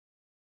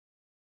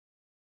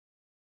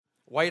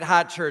White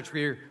Hot Church.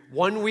 We're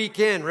 1 week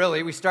in,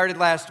 really. We started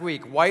last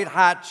week. White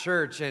Hot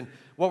Church. And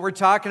what we're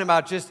talking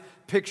about, just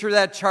picture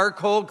that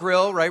charcoal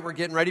grill, right? We're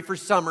getting ready for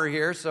summer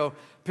here. So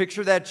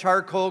picture that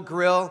charcoal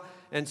grill.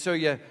 And so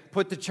you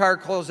put the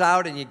charcoals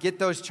out and you get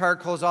those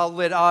charcoals all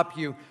lit up.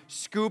 You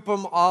scoop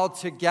them all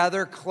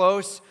together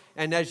close.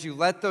 And as you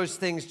let those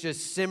things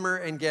just simmer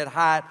and get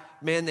hot,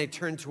 man, they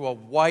turn to a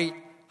white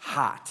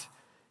hot.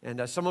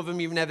 And some of them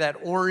even have that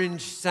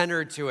orange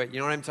center to it. You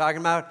know what I'm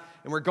talking about?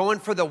 And we're going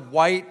for the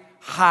white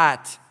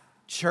hot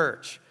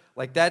church.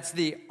 Like that's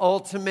the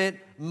ultimate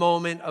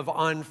moment of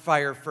on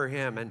fire for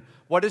him. And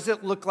what does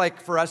it look like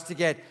for us to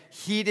get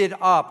heated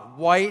up,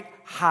 white,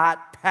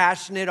 hot,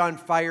 passionate, on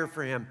fire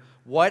for him?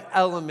 What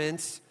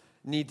elements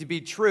need to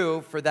be true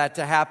for that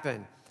to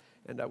happen?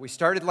 And we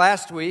started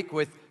last week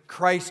with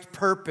Christ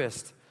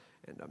purposed.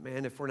 And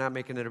man, if we're not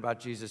making it about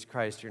Jesus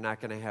Christ, you're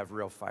not going to have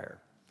real fire.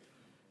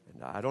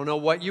 And I don't know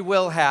what you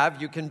will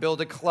have. You can build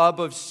a club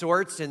of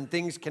sorts and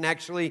things can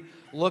actually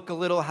look a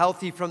little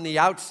healthy from the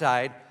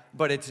outside,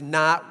 but it's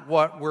not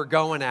what we're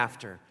going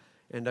after.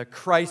 And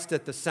Christ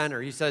at the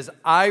center. He says,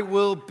 I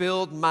will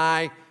build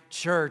my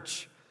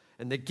church,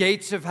 and the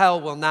gates of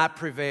hell will not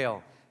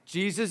prevail.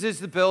 Jesus is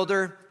the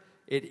builder.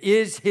 It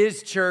is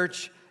his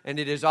church, and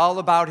it is all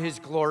about his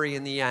glory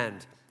in the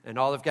end. And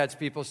all of God's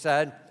people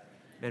said,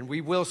 and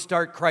we will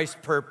start Christ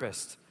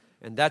purposed.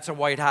 And that's a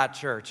white hot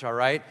church, all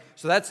right?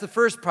 So that's the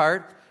first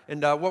part.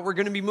 And what we're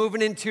going to be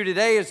moving into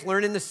today is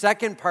learning the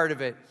second part of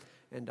it.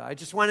 And I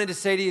just wanted to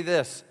say to you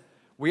this.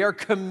 We are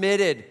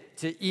committed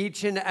to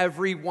each and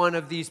every one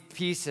of these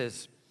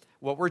pieces.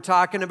 What we're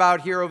talking about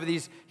here over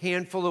these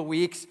handful of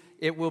weeks,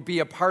 it will be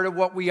a part of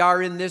what we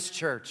are in this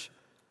church.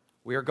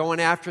 We are going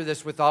after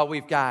this with all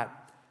we've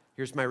got.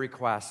 Here's my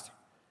request.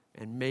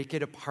 And make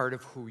it a part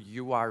of who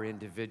you are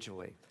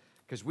individually.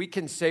 Because we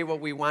can say what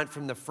we want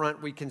from the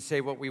front. We can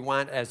say what we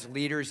want as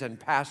leaders and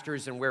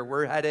pastors and where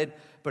we're headed.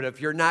 But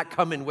if you're not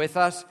coming with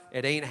us,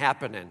 it ain't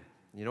happening.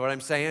 You know what I'm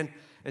saying?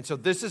 And so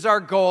this is our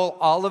goal,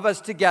 all of us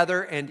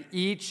together and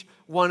each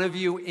one of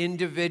you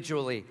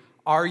individually.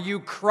 Are you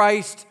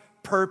Christ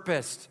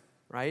purposed,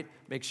 right?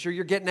 Make sure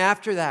you're getting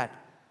after that.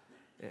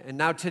 And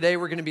now today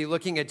we're going to be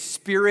looking at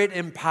spirit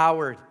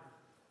empowered.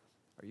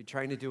 Are you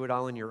trying to do it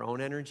all in your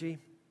own energy?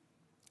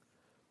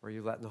 Or are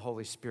you letting the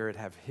Holy Spirit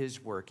have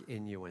his work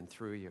in you and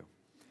through you?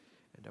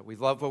 And we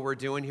love what we're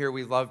doing here.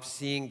 We love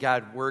seeing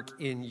God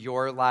work in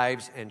your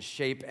lives and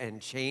shape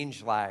and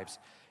change lives.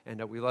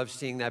 And we love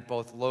seeing that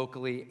both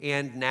locally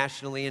and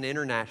nationally and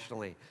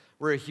internationally.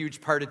 We're a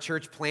huge part of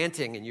church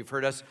planting, and you've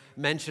heard us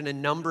mention a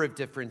number of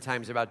different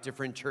times about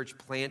different church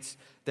plants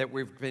that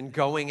we've been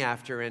going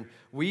after. And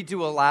we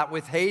do a lot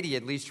with Haiti.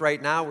 At least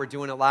right now, we're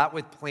doing a lot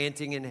with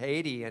planting in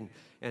Haiti. And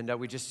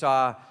we just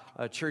saw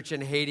a church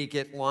in Haiti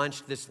get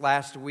launched this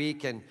last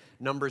week, and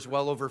numbers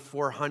well over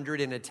 400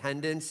 in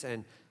attendance.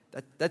 And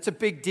that's a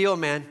big deal,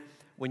 man.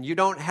 When you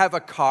don't have a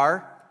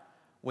car,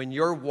 when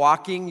you're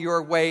walking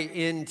your way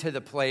into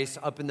the place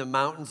up in the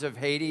mountains of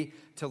Haiti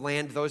to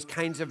land those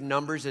kinds of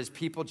numbers as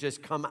people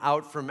just come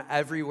out from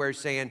everywhere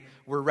saying,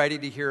 we're ready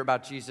to hear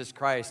about Jesus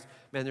Christ.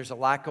 Man, there's a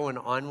lot going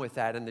on with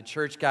that. And the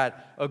church got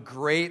a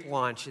great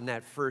launch in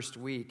that first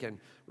week. And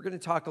we're going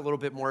to talk a little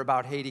bit more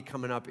about Haiti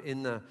coming up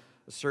in the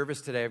service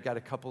today. I've got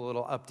a couple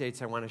little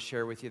updates I want to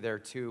share with you there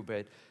too.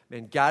 But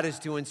man, God is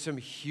doing some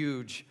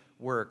huge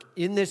work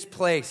in this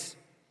place,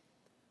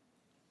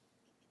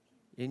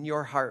 in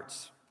your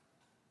hearts,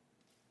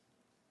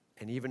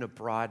 and even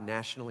abroad,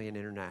 nationally and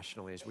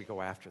internationally as we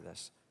go after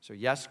this. So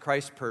yes,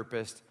 Christ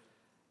purposed,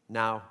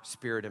 now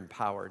Spirit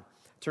empowered.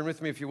 Turn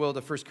with me, if you will,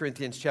 to 1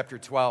 Corinthians chapter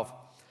 12,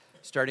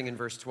 starting in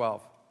verse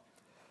 12.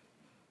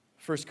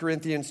 1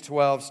 Corinthians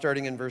 12,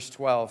 starting in verse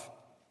 12.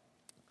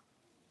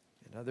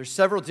 There's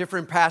several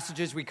different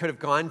passages we could have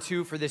gone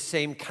to for this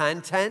same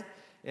content,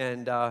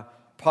 and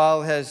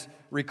Paul has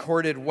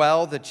recorded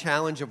well the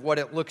challenge of what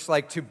it looks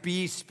like to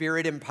be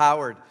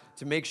Spirit-empowered,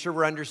 to make sure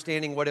we're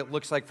understanding what it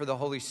looks like for the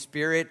Holy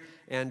Spirit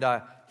and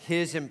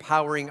his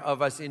empowering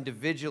of us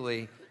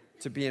individually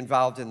to be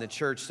involved in the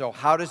church. So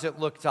how does it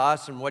look to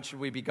us, and what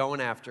should we be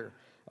going after?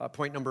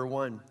 Point number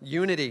one,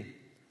 unity.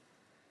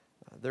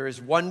 There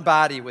is one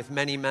body with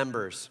many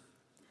members.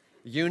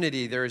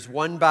 Unity, there is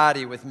one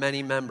body with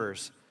many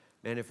members.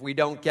 And if we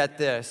don't get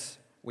this,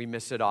 we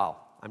miss it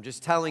all. I'm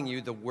just telling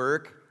you, the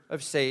work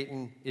of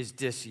Satan is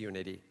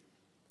disunity,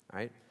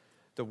 right?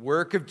 The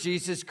work of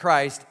Jesus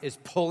Christ is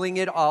pulling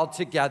it all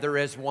together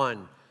as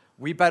one.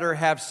 We better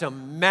have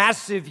some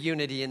massive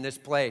unity in this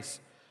place,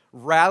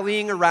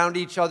 rallying around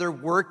each other,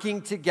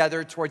 working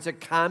together towards a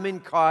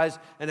common cause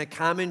and a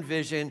common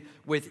vision,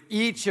 with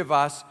each of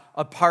us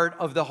a part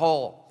of the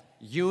whole.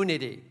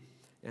 Unity.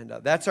 And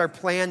that's our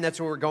plan. That's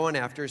what we're going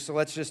after. So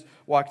let's just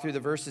walk through the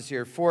verses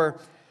here. For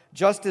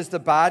just as the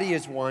body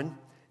is one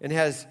and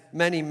has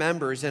many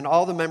members, and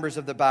all the members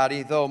of the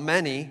body, though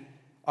many,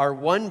 are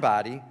one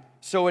body,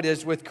 so it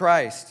is with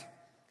Christ.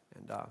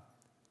 And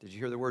did you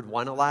hear the word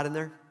one a lot in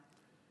there?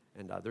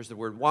 And there's the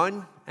word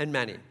one and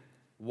many.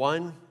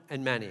 One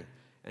and many.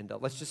 And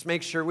let's just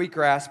make sure we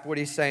grasp what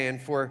he's saying.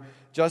 For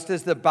just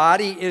as the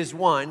body is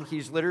one,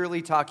 he's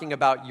literally talking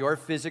about your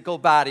physical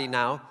body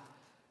now.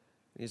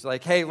 He's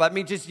like, hey, let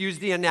me just use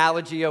the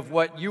analogy of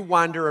what you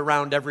wander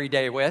around every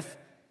day with,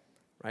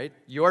 right?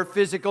 Your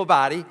physical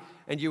body,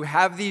 and you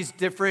have these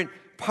different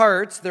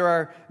parts. There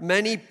are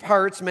many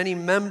parts, many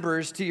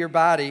members to your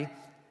body,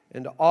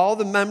 and all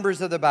the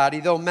members of the body,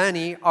 though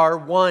many, are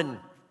one,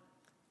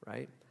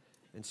 right?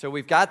 And so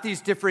we've got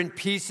these different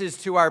pieces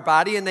to our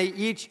body, and they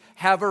each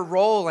have a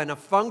role and a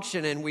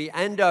function, and we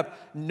end up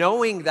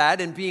knowing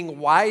that and being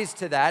wise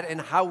to that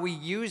and how we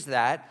use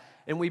that,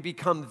 and we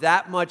become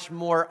that much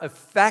more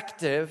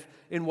effective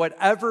in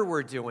whatever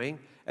we're doing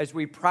as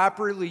we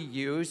properly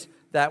use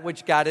that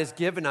which God has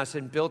given us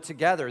and built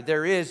together.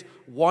 There is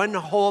one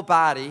whole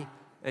body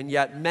and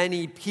yet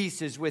many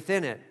pieces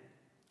within it.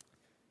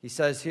 He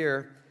says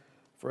here,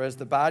 for as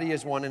the body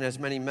is one and has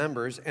many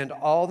members, and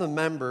all the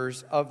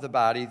members of the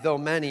body, though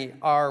many,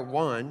 are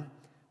one,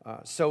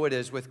 so it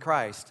is with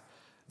Christ.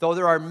 Though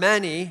there are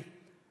many,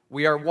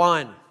 we are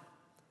one.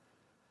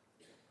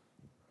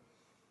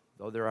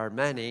 Though there are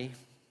many,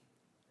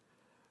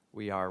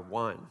 we are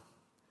one.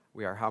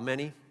 We are how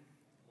many?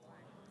 One.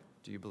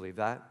 Do you believe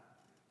that?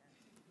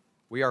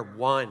 We are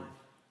one.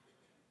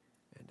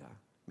 And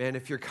man,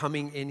 if you're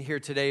coming in here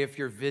today, if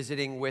you're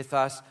visiting with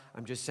us,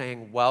 I'm just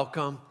saying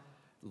welcome.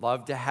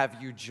 Love to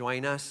have you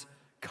join us.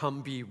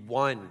 Come be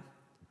one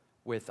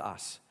with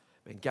us.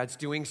 And God's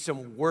doing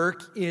some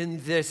work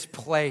in this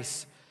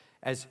place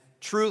as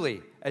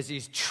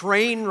he's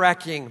train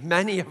wrecking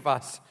many of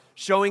us,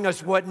 showing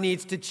us what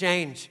needs to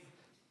change,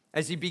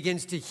 as he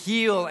begins to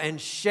heal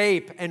and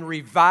shape and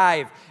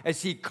revive,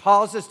 as he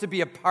calls us to be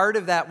a part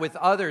of that with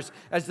others,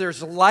 as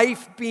there's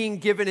life being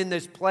given in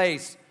this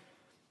place.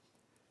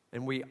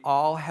 And we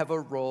all have a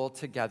role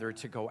together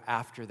to go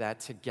after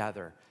that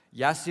together.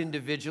 Yes,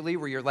 individually,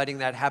 where you're letting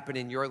that happen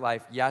in your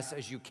life. Yes,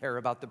 as you care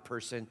about the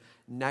person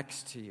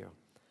next to you.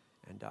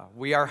 And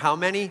we are how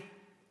many?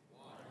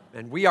 One.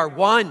 And we are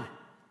one.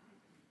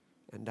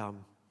 And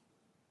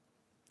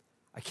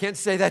I can't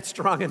say that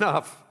strong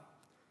enough.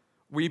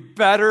 We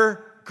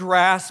better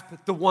grasp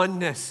the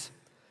oneness.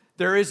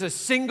 There is a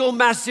single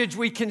message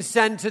we can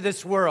send to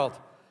this world.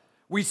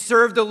 We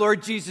serve the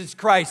Lord Jesus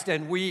Christ,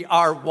 and we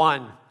are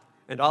one.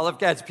 And all of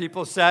God's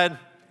people said,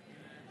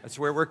 that's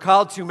where we're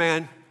called to,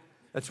 man.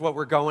 That's what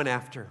we're going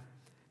after.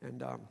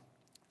 And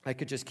I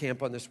could just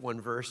camp on this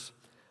one verse,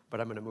 but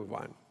I'm going to move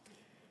on.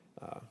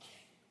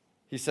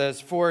 He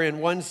says, for in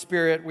one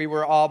spirit we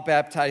were all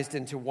baptized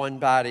into one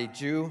body,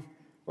 Jew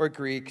or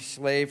Greek,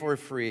 slave or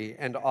free,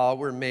 and all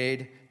were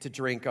made to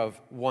drink of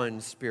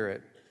one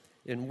spirit.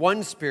 In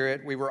one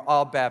spirit we were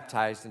all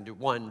baptized into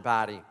one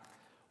body.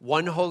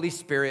 One Holy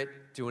Spirit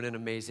doing an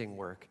amazing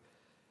work.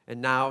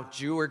 And now,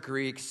 Jew or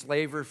Greek,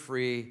 slave or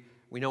free,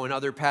 we know in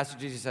other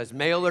passages he says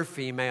male or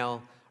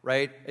female,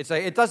 right? It's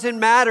like, it doesn't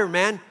matter,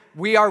 man.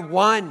 We are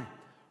one.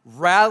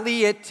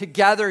 Rally it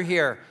together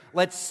here.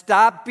 Let's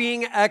stop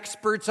being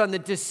experts on the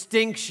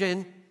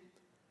distinction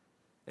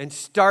and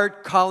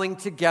start calling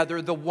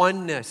together the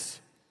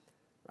oneness,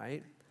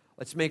 right?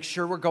 Let's make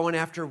sure we're going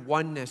after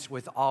oneness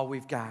with all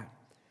we've got.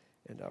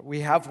 And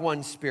we have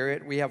one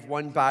spirit. We have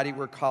one body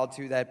we're called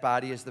to. That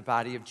body is the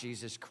body of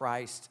Jesus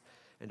Christ.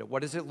 And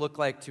what does it look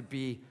like to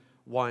be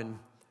one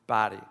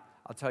body?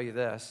 I'll tell you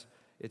this.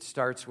 It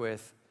starts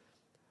with,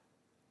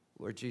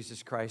 Lord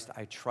Jesus Christ,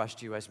 I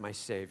trust you as my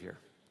Savior.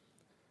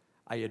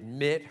 I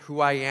admit who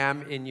I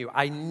am in you.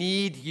 I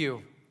need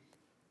you.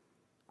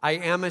 I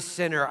am a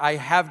sinner. I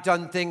have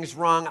done things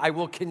wrong. I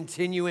will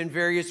continue in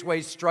various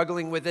ways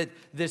struggling with it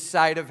this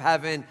side of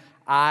heaven.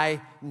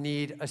 I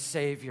need a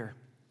Savior.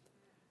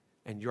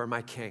 And you're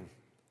my King.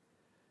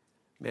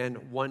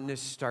 Man,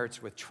 oneness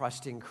starts with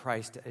trusting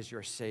Christ as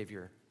your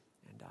Savior.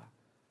 And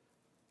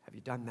have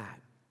you done that?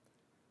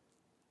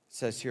 It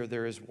says here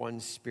there is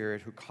one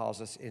Spirit who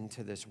calls us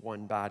into this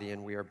one body,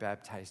 and we are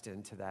baptized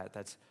into that.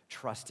 That's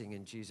trusting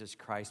in Jesus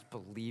Christ,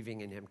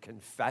 believing in him,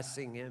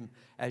 confessing him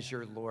as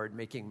your Lord,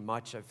 making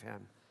much of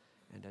him.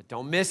 And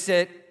don't miss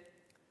it.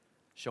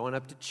 Showing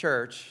up to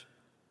church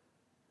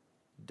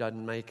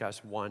doesn't make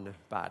us one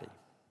body.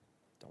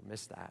 Don't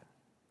miss that.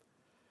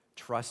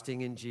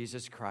 Trusting in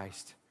Jesus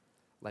Christ,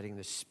 letting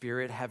the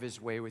Spirit have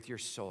his way with your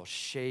soul,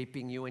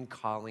 shaping you and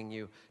calling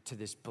you to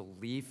this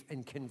belief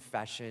and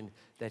confession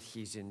that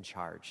he's in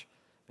charge.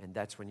 And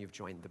that's when you've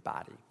joined the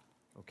body,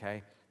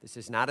 okay? This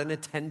is not an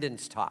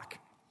attendance talk.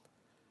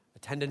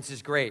 Attendance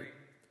is great.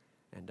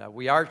 And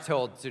we are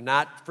told, do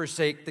not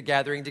forsake the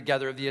gathering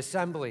together of the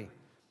assembly.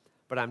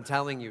 But I'm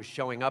telling you,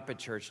 showing up at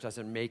church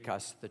doesn't make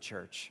us the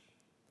church.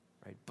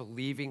 Right?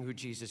 Believing who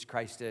Jesus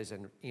Christ is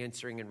and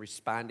answering and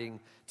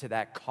responding to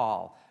that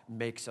call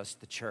makes us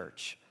the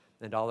church.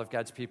 And all of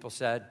God's people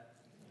said,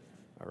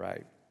 all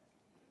right.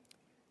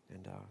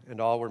 And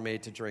all were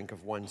made to drink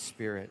of one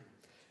Spirit.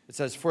 It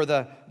says, for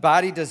the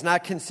body does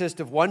not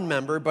consist of one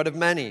member, but of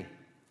many.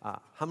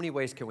 How many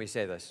ways can we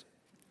say this?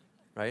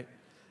 Right?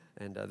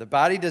 And the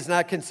body does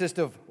not consist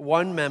of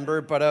one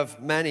member, but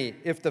of many.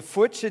 If the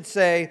foot should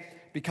say,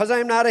 because I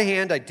am not a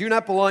hand, I do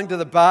not belong to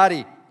the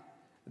body,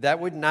 that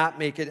would not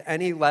make it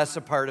any less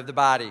a part of the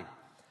body.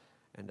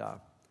 And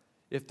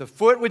if the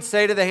foot would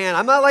say to the hand,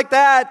 I'm not like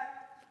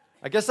that,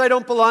 I guess I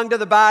don't belong to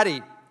the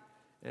body.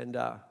 And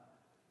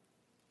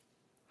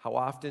how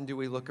often do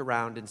we look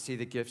around and see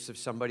the gifts of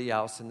somebody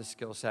else in the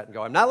skill set and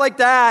go, I'm not like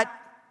that,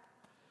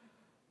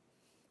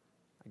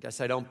 I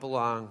guess I don't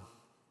belong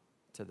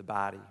to the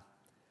body.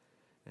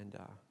 And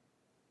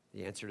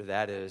the answer to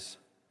that is,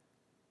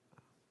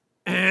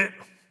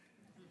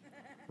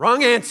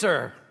 wrong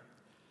answer.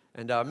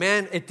 And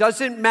man, it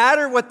doesn't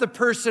matter what the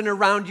person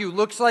around you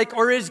looks like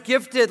or is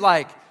gifted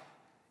like.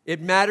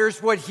 It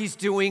matters what he's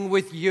doing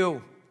with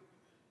you.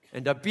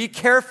 And be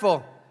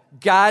careful.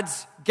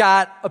 God's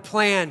got a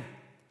plan.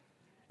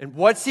 And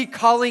what's he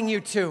calling you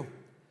to?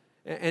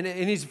 And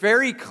he's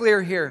very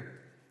clear here.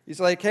 He's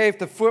like, hey, if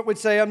the foot would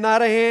say, I'm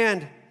not a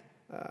hand,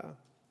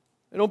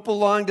 I don't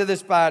belong to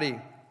this body.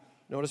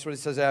 Notice what it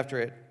says after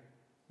it.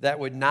 That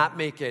would not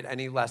make it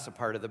any less a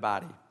part of the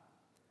body.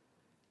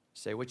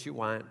 Say what you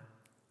want.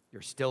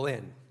 You're still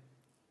in,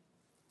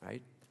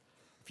 right?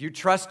 If you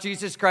trust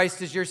Jesus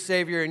Christ as your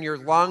Savior and you're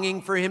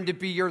longing for him to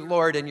be your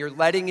Lord and you're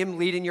letting him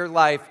lead in your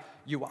life,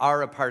 you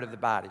are a part of the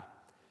body.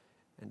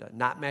 And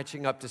not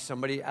matching up to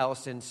somebody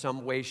else in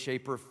some way,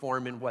 shape, or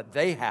form in what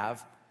they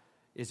have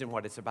isn't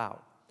what it's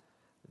about.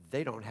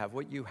 They don't have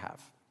what you have.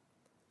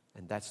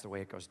 And that's the way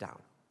it goes down.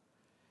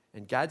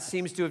 And God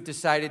seems to have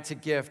decided to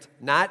gift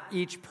not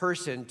each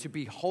person to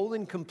be whole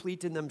and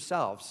complete in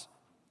themselves,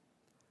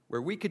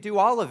 where we could do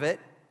all of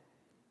it,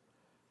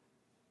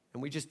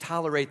 and we just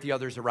tolerate the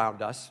others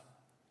around us.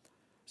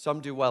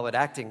 Some do well at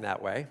acting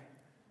that way,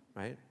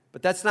 right?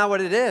 But that's not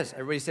what it is.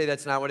 Everybody say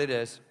that's not what it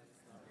is.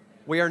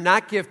 We are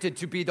not gifted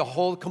to be the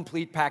whole,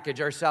 complete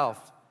package ourselves.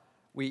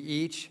 We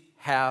each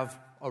have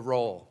a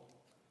role.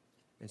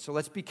 And so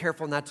let's be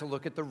careful not to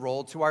look at the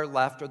role to our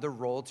left or the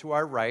role to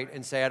our right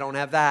and say, I don't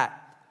have that.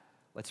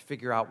 Let's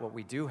figure out what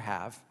we do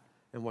have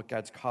and what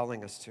God's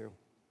calling us to.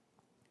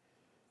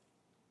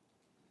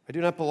 I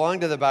do not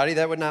belong to the body.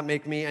 That would not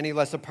make me any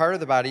less a part of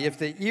the body. If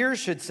the ear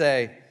should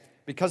say,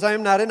 because I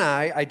am not an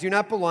eye, I do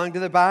not belong to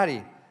the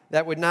body,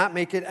 that would not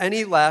make it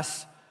any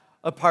less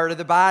a part of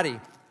the body.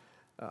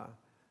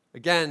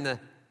 Again, the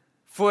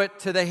foot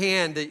to the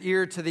hand, the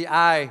ear to the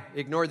eye.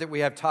 Ignore that we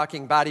have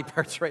talking body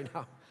parts right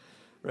now,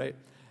 right?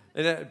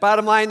 And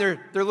bottom line, they're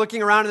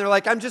looking around and they're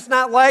like, I'm just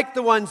not like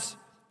the ones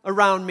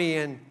around me,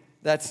 and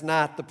that's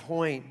not the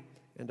point.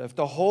 And if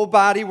the whole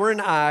body were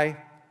an eye,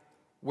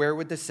 where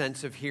would the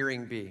sense of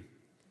hearing be?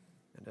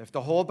 And if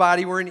the whole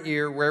body were an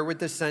ear, where would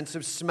the sense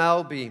of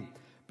smell be?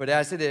 But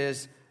as it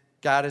is,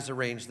 God has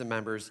arranged the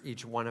members,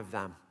 each one of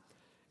them.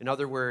 In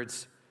other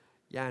words,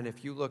 yeah, and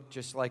if you look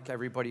just like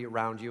everybody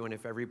around you, and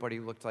if everybody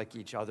looked like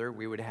each other,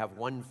 we would have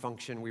one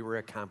function we were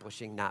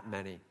accomplishing, not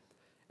many.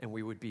 And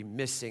we would be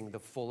missing the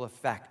full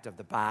effect of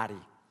the body.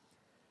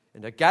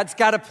 And God's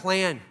got a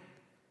plan.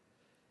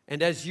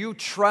 And as you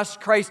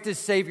trust Christ as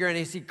Savior and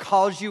as he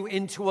calls you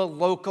into a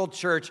local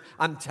church,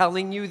 I'm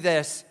telling you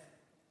this,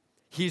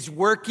 he's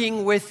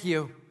working with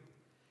you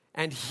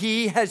and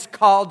he has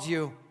called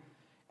you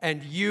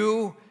and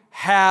you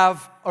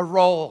have a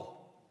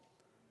role.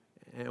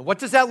 And what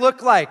does that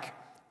look like?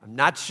 I'm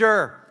not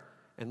sure.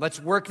 And let's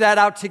work that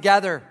out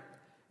together.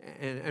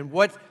 And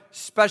what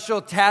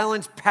special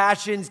talents,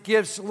 passions,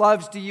 gifts,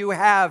 loves do you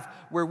have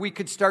where we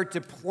could start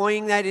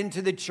deploying that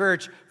into the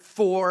church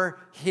for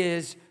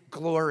his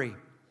glory?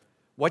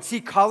 What's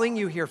he calling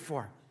you here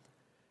for?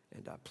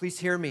 And please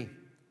hear me.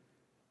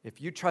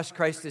 If you trust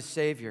Christ as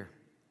Savior,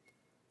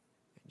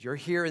 you're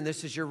here and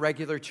this is your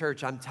regular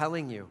church, I'm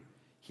telling you,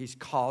 he's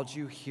called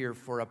you here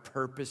for a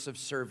purpose of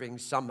serving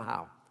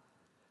somehow.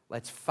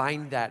 Let's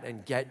find that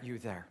and get you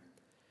there.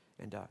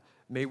 And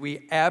may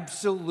we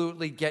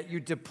absolutely get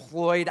you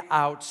deployed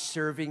out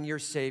serving your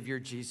Savior,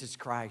 Jesus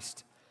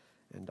Christ.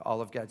 And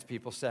all of God's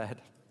people said,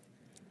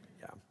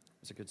 yeah,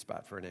 it's a good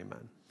spot for an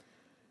amen.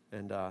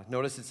 And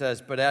notice it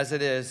says, but as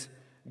it is,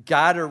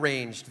 God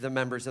arranged the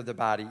members of the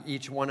body,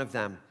 each one of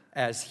them,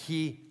 as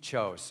he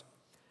chose.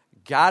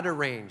 God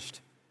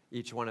arranged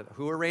each one of them.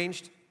 Who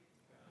arranged?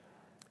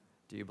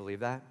 Do you believe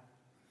that?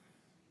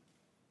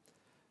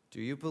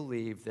 Do you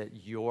believe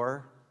that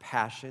your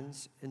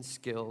passions and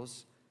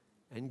skills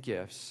and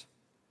gifts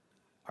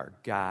are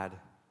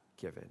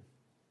God-given?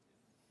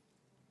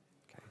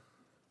 Okay,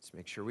 let's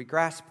make sure we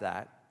grasp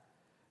that.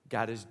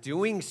 God is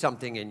doing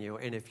something in you.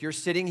 And if you're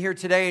sitting here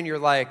today and you're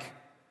like,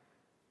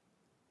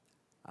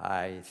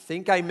 I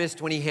think I missed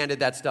when he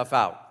handed that stuff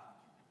out.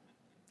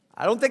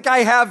 I don't think I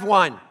have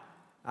one.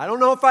 I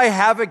don't know if I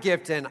have a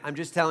gift. And I'm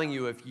just telling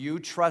you, if you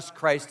trust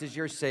Christ as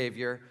your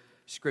Savior,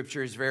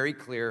 Scripture is very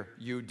clear,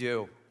 you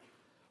do.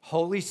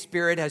 Holy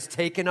Spirit has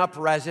taken up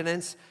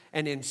residence,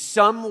 and in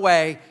some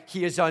way,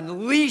 he is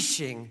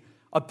unleashing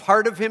a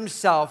part of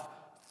himself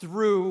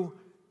through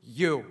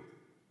you.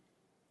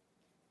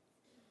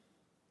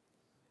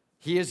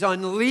 He is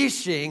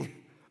unleashing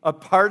a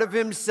part of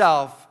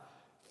himself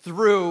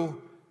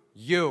through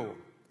you.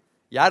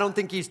 Yeah, I don't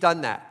think he's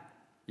done that.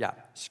 Yeah,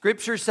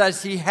 Scripture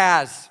says he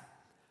has.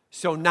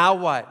 So now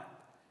what?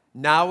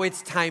 Now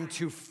it's time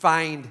to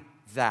find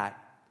that.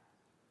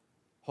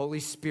 Holy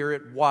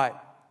Spirit,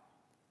 what?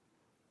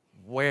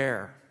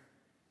 Where?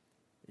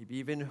 Maybe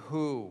even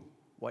who?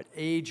 What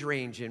age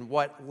range, in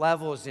what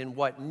levels, in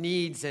what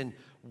needs, and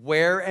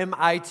where am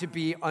I to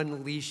be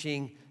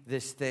unleashing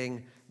this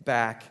thing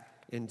back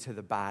into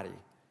the body?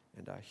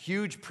 And a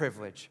huge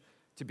privilege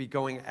to be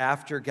going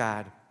after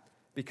God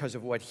because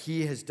of what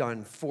He has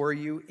done for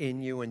you,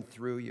 in you, and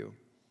through you.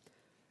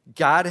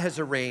 God has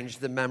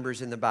arranged the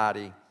members in the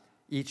body,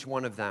 each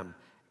one of them,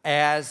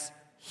 as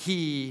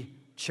He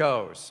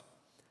chose.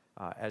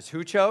 As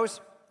who chose?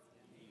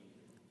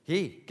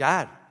 He,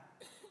 God.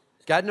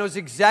 God knows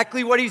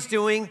exactly what He's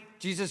doing.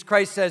 Jesus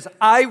Christ says,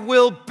 I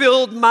will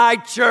build my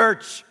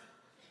church,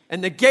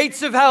 and the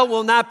gates of hell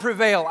will not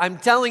prevail. I'm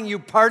telling you,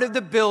 part of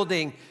the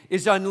building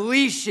is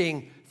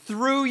unleashing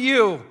through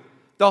you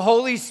the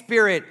Holy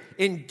Spirit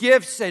in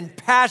gifts and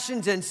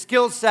passions and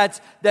skill sets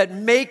that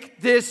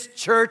make this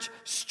church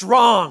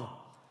strong.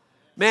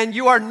 Man,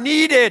 you are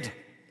needed.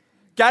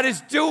 God is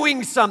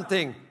doing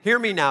something. Hear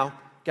me now.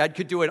 God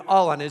could do it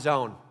all on His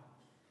own.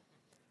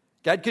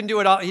 God can do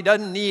it all. He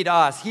doesn't need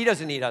us. He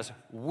doesn't need us.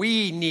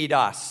 We need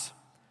us.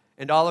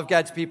 And all of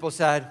God's people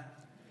said,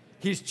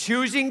 He's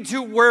choosing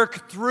to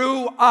work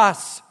through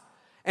us.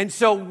 And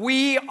so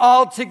we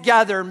all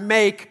together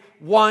make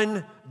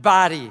one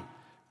body.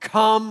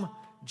 Come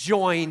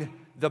join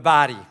the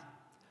body.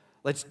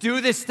 Let's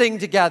do this thing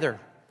together.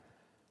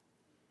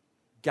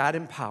 God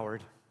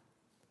empowered,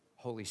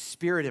 Holy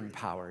Spirit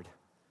empowered,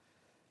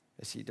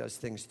 as He does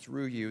things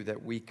through you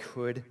that we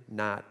could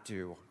not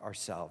do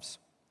ourselves,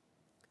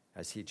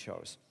 as He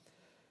chose.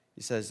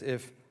 He says,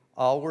 if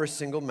all were a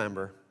single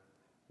member,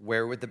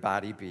 where would the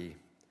body be?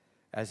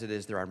 As it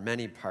is, there are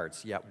many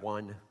parts, yet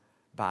one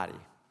body.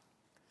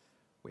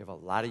 We have a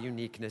lot of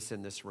uniqueness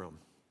in this room,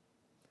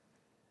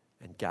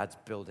 and God's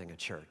building a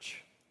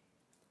church.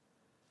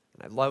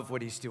 And I love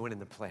what He's doing in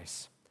the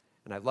place,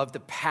 and I love the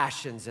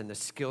passions and the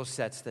skill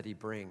sets that He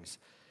brings.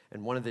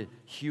 And one of the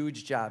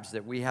huge jobs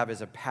that we have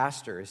as a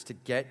pastor is to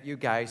get you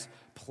guys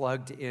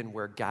plugged in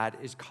where God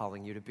is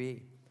calling you to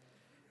be.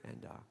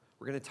 And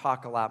we're going to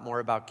talk a lot more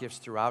about gifts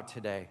throughout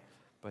today,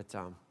 but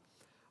I'll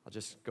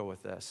just go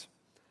with this.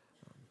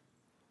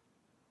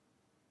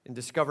 In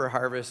Discover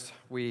Harvest,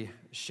 we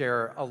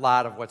share a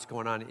lot of what's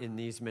going on in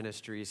these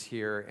ministries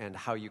here and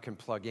how you can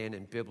plug in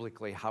and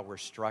biblically how we're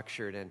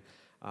structured. And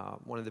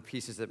one of the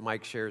pieces that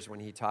Mike shares when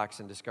he talks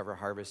in Discover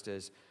Harvest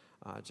is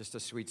just a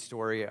sweet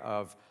story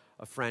of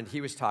a friend he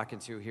was talking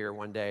to here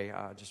one day.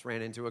 Just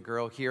ran into a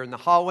girl here in the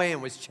hallway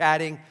and was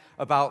chatting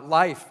about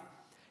life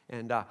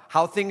and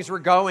how things were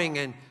going.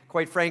 And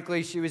quite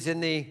frankly, she was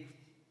in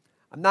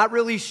I'm not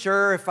really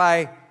sure if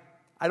I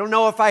don't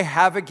know if I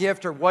have a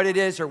gift or what it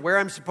is or where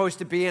I'm supposed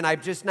to be, and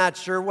I'm just not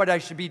sure what I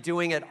should be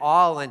doing at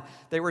all. And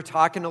they were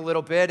talking a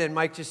little bit, and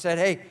Mike just said,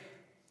 hey,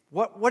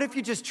 what if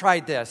you just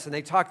tried this? And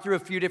they talked through a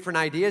few different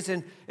ideas,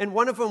 and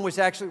one of them was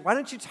actually, why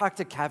don't you talk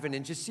to Kevin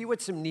and just see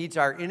what some needs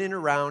are in and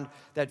around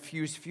that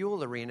Fused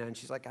Fuel arena? And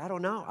she's like, I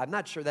don't know. I'm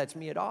not sure that's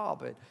me at all.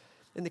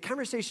 And the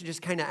conversation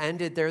just kind of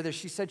ended there.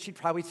 She said she'd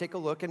probably take a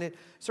look, and it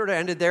sort of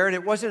ended there, and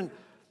it wasn't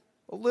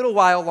a little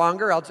while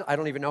longer. I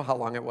don't even know how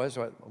long it was,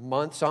 a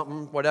month,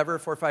 something, whatever,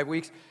 4 or 5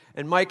 weeks.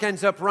 And Mike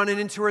ends up running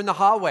into her in the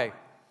hallway.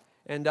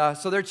 And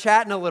so they're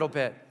chatting a little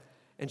bit.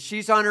 And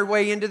she's on her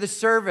way into the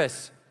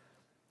service.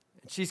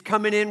 She's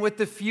coming in with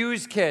the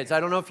Fuse kids. I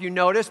don't know if you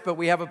noticed, but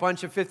we have a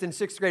bunch of 5th and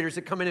 6th graders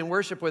that come in and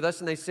worship with us,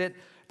 and they sit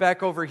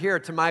back over here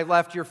to my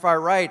left, your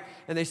far right,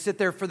 and they sit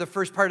there for the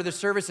first part of the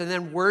service and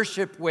then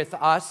worship with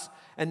us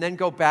and then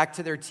go back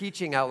to their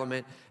teaching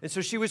element. And so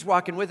she was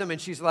walking with them,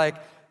 and she's like,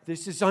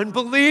 this is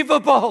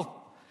unbelievable.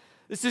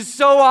 This is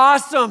so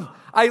awesome.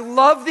 I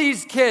love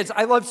these kids.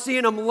 I love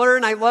seeing them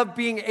learn. I love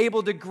being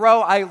able to grow.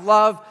 I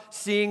love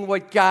seeing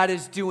what God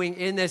is doing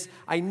in this.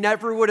 I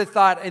never would have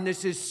thought, and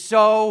this is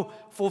so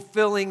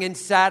fulfilling and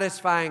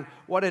satisfying.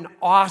 What an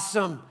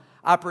awesome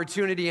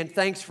opportunity. And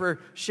thanks for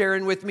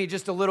sharing with me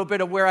just a little bit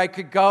of where I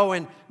could go.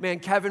 And man,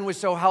 Kevin was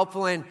so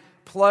helpful and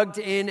plugged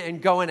in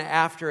and going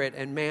after it.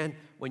 And man,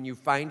 when you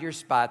find your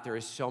spot, there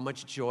is so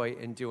much joy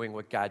in doing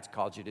what God's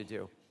called you to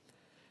do.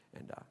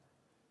 And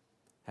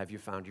have you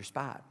found your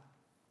spot?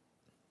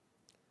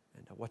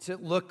 And what's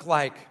it look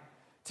like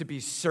to be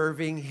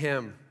serving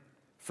Him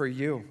for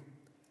you?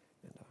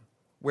 And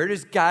where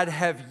does God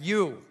have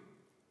you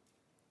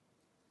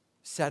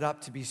set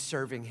up to be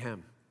serving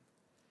Him?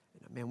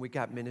 And man, we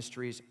got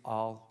ministries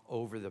all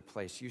over the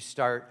place. You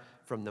start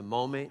from the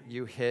moment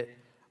you hit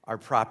our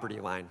property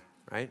line,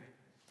 right?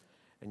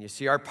 And you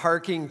see our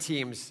parking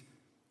teams,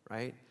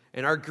 right?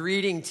 And our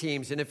greeting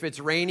teams. And if it's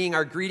raining,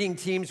 our greeting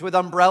teams with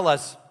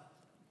umbrellas,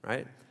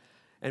 right?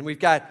 And we've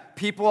got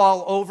people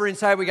all over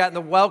inside. We got in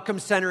the Welcome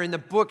Center, in the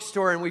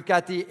bookstore, and we've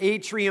got the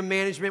atrium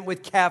management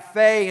with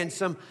cafe and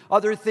some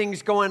other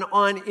things going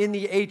on in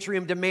the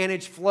atrium to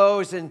manage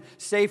flows and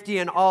safety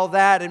and all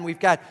that. And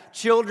we've got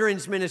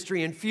children's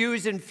ministry and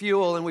Fuse and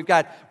Fuel, and we've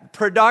got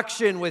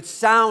production with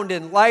sound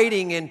and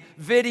lighting and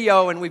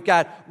video, and we've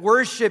got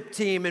worship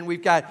team, and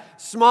we've got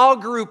small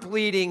group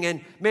leading,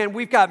 and man,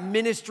 we've got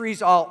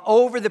ministries all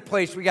over the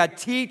place. We got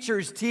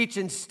teachers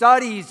teaching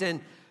studies,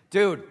 and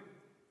dude,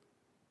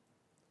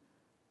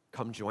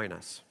 come join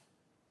us.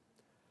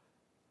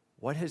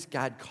 What has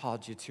God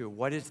called you to?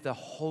 What is the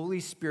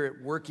Holy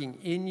Spirit working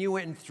in you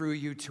and through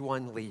you to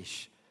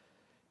unleash?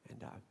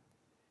 And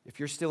if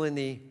you're still in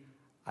the,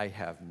 I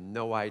have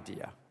no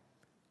idea,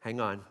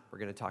 hang on. We're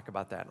going to talk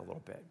about that in a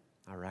little bit,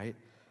 all right?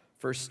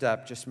 First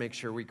step, just make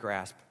sure we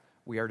grasp.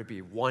 We are to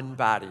be one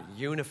body,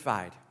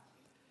 unified.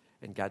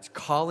 And God's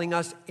calling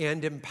us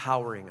and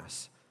empowering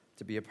us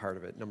to be a part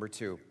of it. Number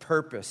 2,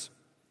 purpose.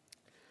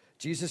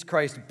 Jesus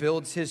Christ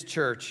builds his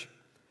church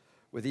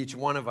with each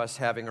one of us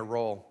having a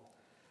role.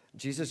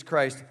 Jesus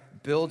Christ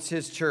builds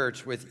his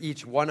church with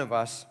each one of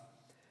us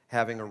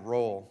having a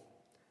role.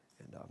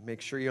 And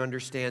make sure you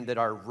understand that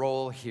our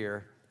role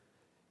here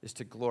is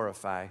to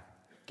glorify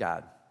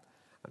God.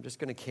 I'm just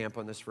going to camp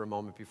on this for a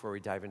moment before we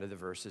dive into the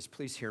verses.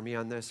 Please hear me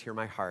on this, hear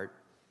my heart.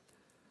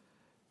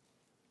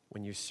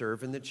 When you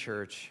serve in the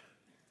church,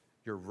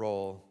 your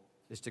role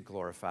is to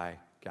glorify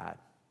God.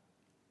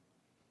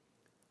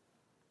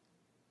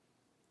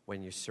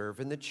 When you serve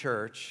in the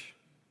church,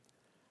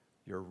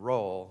 your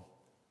role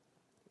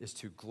is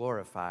to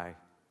glorify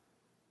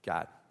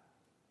God.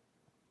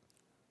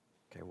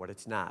 Okay, what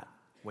it's not.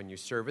 When you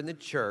serve in the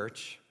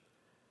church,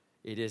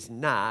 it is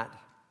not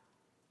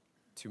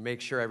to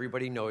make sure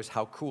everybody knows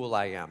how cool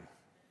I am.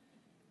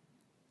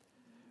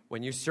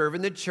 When you serve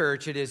in the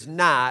church, it is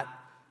not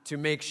to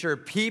make sure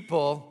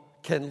people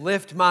can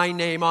lift my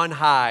name on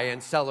high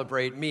and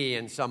celebrate me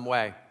in some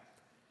way.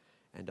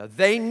 And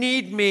they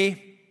need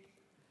me.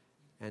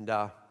 And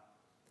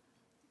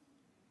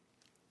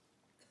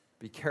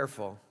be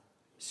careful.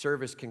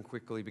 Service can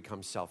quickly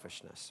become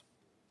selfishness.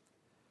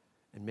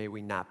 And may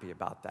we not be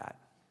about that.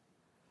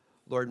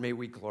 Lord, may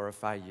we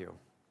glorify you.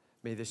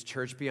 May this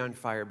church be on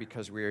fire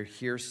because we are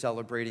here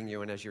celebrating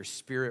you. And as your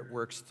Spirit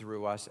works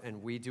through us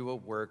and we do a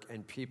work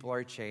and people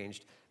are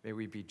changed, may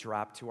we be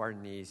dropped to our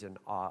knees in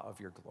awe of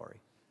your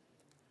glory.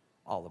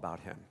 All about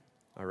him.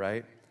 All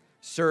right?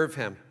 Serve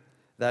him.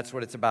 That's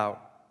what it's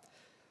about.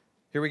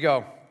 Here we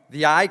go.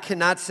 The eye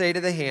cannot say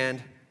to the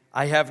hand,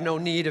 I have no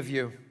need of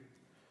you.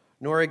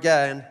 Nor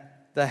again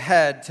the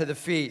head to the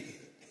feet,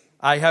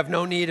 I have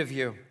no need of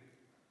you.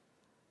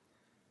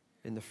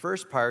 In the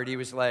first part, he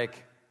was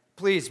like,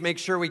 please make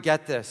sure we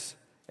get this.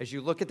 As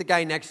you look at the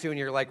guy next to you and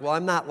you're like, well,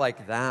 I'm not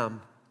like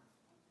them.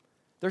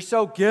 They're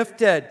so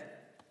gifted.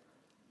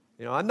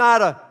 You know, I'm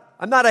not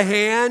a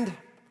hand,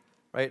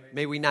 right?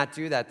 May we not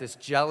do that. This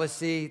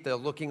jealousy, the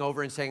looking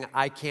over and saying,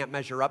 I can't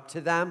measure up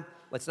to them.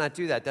 Let's not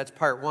do that. That's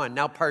part 1.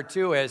 Now part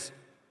 2 is,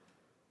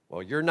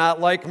 well, you're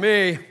not like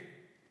me.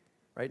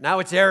 Right? Now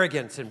it's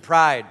arrogance and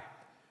pride.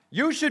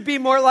 You should be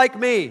more like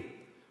me.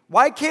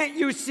 Why can't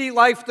you see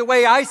life the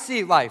way I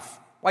see life?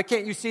 Why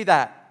can't you see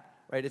that?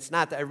 Right? It's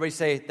not that. Everybody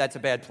say that's a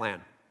bad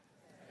plan.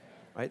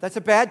 Right? That's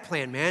a bad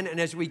plan, man. And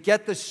as we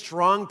get the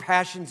strong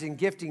passions and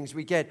giftings,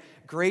 we get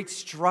great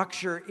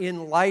structure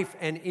in life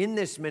and in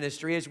this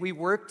ministry as we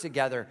work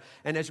together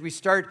and as we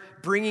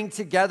start bringing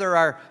together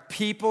our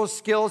people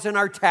skills and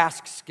our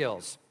task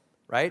skills.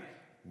 Right?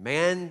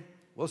 Man,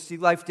 we'll see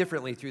life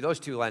differently through those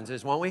 2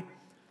 lenses, won't we?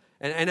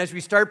 And as we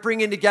start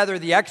bringing together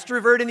the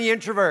extrovert and the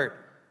introvert,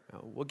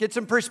 we'll get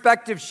some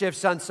perspective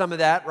shifts on some of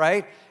that,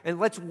 right? And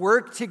let's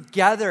work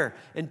together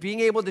and being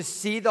able to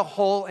see the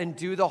whole and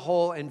do the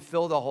whole and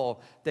fill the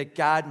whole, that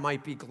God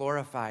might be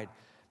glorified.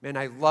 Man,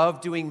 I love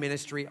doing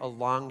ministry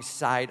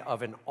alongside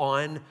of an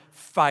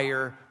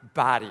on-fire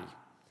body.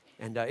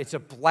 And it's a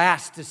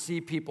blast to see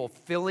people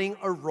filling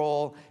a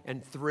role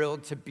and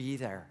thrilled to be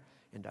there.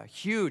 And a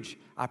huge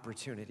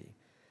opportunity.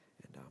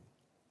 And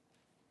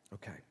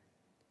okay.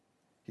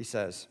 He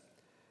says,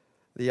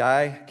 the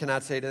eye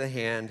cannot say to the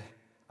hand,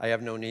 I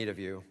have no need of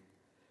you,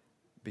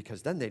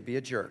 because then they'd be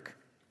a jerk,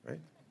 right?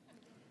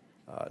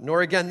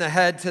 Nor again the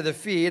head to the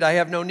feet, I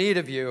have no need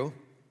of you.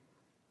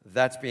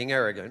 That's being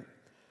arrogant.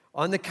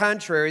 On the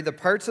contrary, the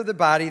parts of the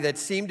body that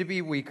seem to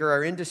be weaker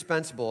are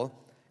indispensable,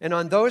 and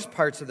on those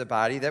parts of the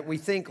body that we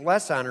think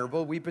less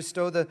honorable, we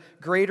bestow the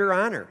greater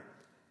honor,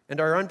 and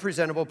our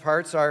unpresentable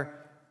parts are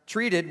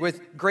treated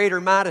with greater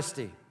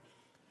modesty.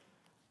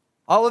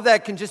 All of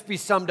that can just be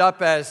summed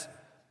up as,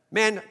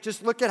 man,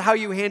 just look at how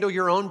you handle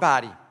your own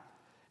body.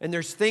 And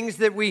there's things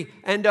that we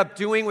end up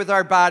doing with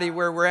our body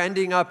where we're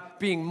ending up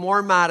being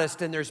more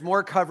modest and there's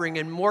more covering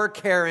and more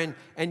care,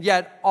 and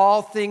yet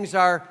all things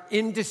are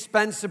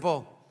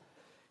indispensable.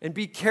 And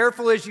be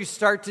careful as you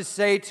start to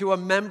say to a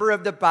member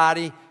of the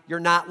body, you're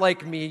not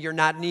like me, you're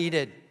not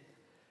needed.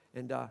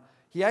 And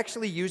he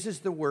actually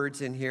uses the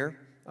words in here,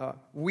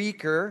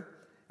 weaker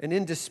and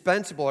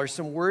indispensable are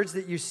some words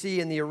that you see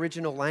in the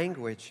original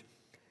language.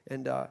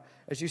 And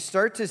as you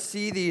start to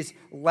see these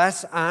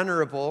less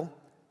honorable,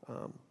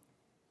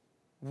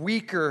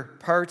 weaker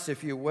parts,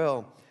 if you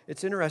will,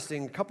 it's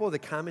interesting. A couple of the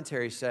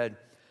commentaries said,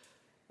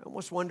 I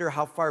almost wonder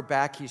how far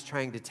back he's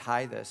trying to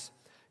tie this.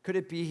 Could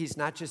it be he's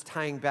not just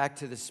tying back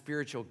to the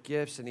spiritual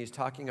gifts and he's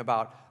talking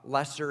about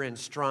lesser and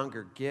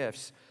stronger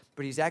gifts,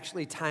 but he's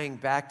actually tying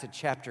back to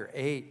chapter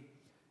 8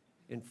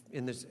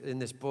 in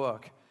this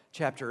book,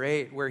 chapter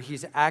 8, where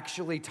he's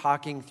actually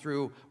talking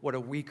through what a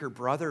weaker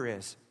brother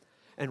is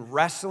and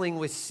wrestling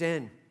with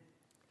sin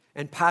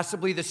and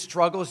possibly the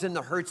struggles and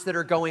the hurts that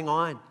are going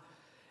on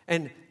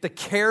and the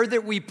care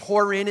that we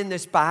pour in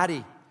this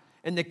body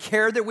and the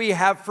care that we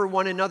have for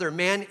one another.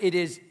 Man, it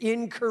is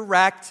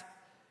incorrect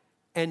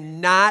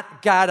and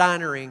not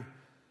God-honoring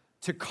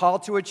to call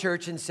to a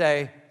church and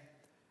say,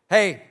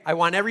 hey, I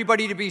want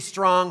everybody to be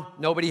strong,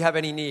 nobody have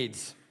any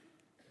needs.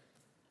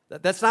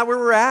 That's not where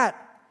we're at.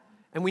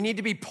 And we need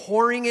to be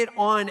pouring it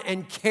on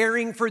and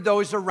caring for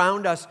those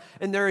around us.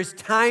 And there is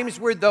times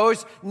where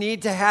those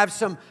need to have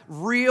some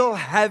real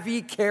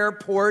heavy care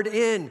poured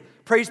in.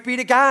 Praise be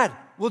to God.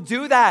 We'll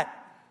do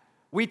that.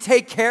 We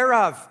take care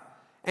of.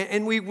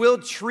 And we will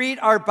treat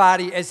our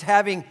body as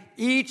having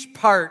each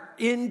part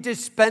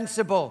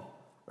indispensable,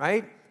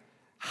 right?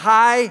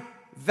 High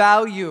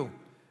value.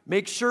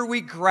 Make sure we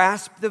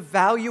grasp the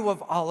value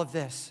of all of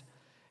this.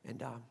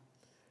 And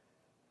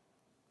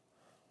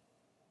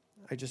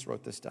I just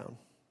wrote this down.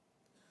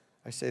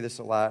 I say this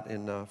a lot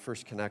in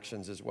First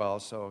Connections as well,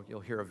 so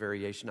you'll hear a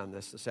variation on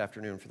this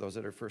afternoon for those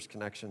that are First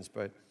Connections,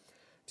 but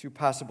 2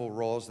 possible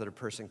roles that a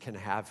person can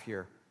have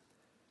here.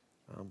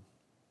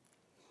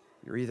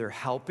 You're either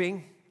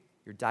helping,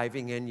 you're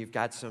diving in, you've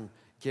got some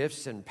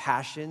gifts and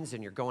passions,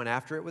 and you're going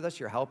after it with us,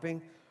 you're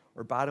helping,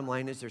 or bottom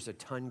line is there's a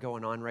ton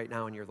going on right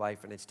now in your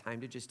life, and it's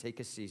time to just take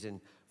a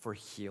season for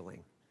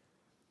healing.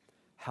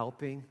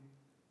 Helping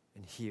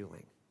and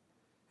healing.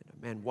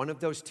 And man, one of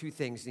those 2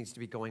 things needs to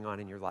be going on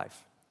in your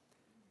life.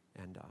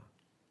 And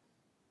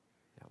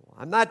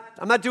I'm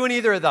not doing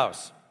either of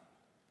those.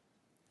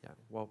 Yeah,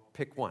 well,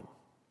 pick one.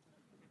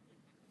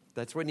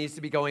 That's what needs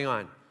to be going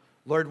on.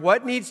 Lord,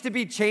 what needs to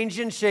be changed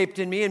and shaped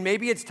in me? And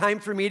maybe it's time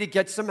for me to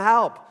get some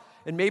help.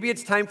 And maybe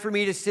it's time for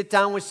me to sit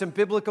down with some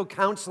biblical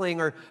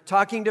counseling or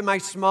talking to my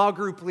small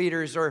group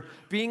leaders or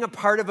being a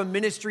part of a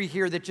ministry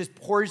here that just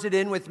pours it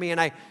in with me and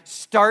I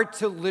start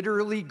to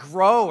literally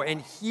grow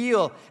and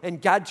heal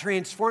and God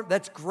transform.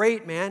 That's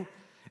great, man.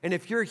 And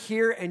if you're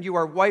here and you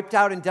are wiped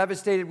out and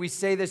devastated, we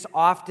say this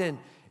often.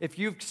 If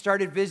you've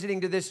started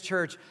visiting to this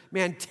church,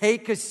 man,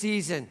 take a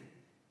season.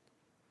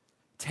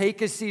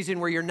 Take a season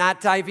where you're not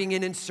diving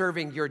in and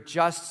serving. You're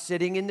just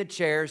sitting in the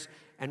chairs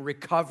and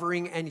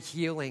recovering and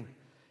healing.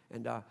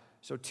 And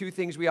so 2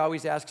 things we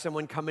always ask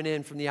someone coming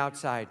in from the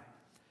outside.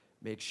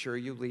 Make sure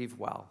you leave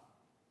well.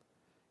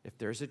 If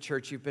there's a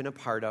church you've been a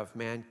part of,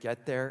 man,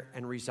 get there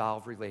and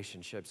resolve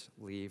relationships.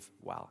 Leave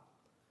well.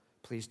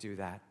 Please do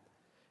that.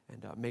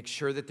 And make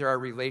sure that there are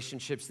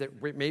relationships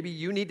that maybe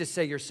you need to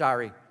say you're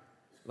sorry.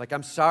 Like,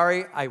 I'm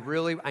sorry, I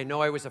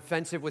know I was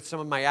offensive with some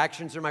of my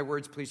actions or my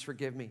words. Please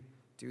forgive me.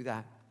 Do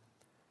that.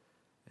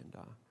 And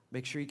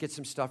make sure you get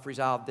some stuff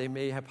resolved. They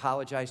may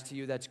apologize to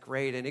you. That's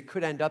great. And it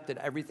could end up that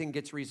everything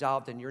gets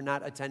resolved and you're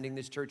not attending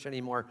this church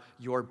anymore.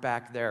 You're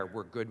back there.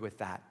 We're good with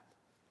that.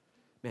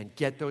 Man,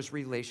 get those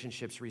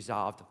relationships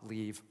resolved.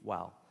 Leave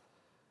well.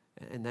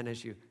 And then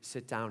as you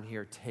sit down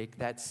here, take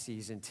that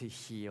season to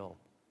heal.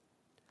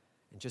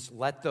 And just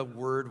let the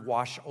word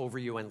wash over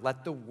you and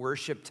let the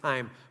worship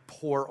time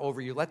pour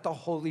over you. Let the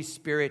Holy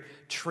Spirit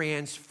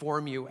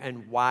transform you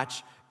and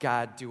watch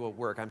God do a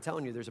work. I'm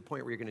telling you, there's a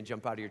point where you're going to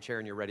jump out of your chair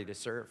and you're ready to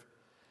serve.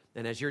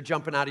 And as you're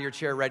jumping out of your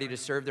chair ready to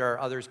serve, there are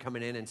others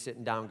coming in and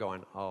sitting down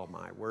going, oh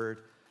my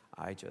word,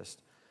 I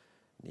just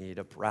need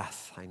a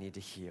breath. I need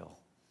to heal.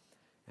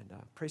 And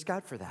praise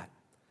God for that.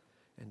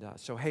 And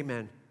so, hey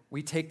man,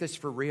 we take this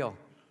for real.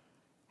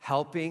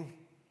 Helping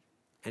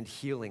and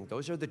healing.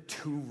 Those are the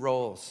 2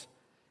 roles.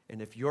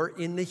 And if you're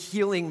in the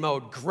healing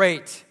mode,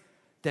 great,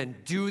 then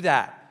do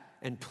that.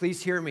 And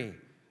please hear me,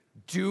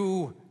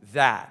 do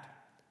that.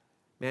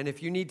 Man,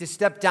 if you need to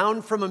step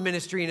down from a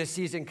ministry in a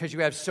season because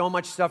you have so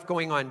much stuff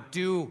going on,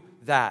 do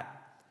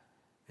that.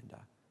 And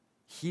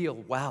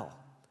heal well.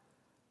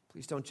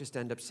 Please don't just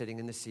end up sitting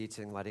in the seats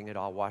and letting it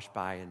all wash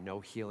by and no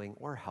healing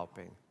or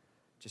helping.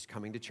 Just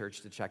coming to church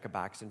to check a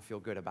box and feel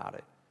good about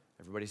it.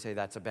 Everybody say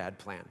that's a bad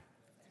plan.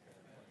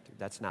 Dude,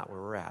 that's not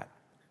where we're at.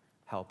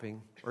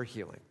 Helping or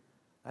healing.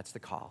 That's the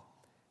call.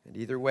 And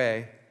either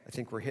way, I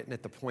think we're hitting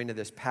at the point of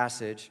this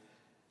passage,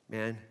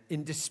 man,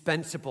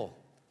 indispensable.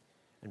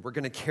 And we're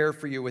going to care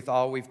for you with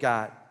all we've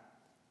got.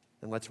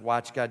 And let's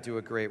watch God do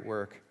a great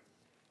work.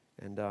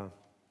 And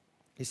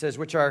he says,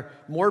 which are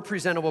more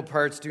presentable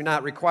parts do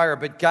not require,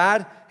 but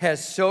God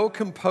has so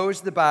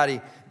composed the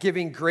body,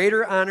 giving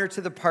greater honor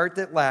to the part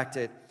that lacked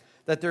it,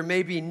 that there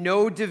may be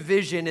no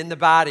division in the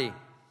body.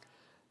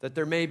 That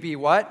there may be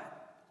what?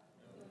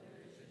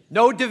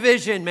 No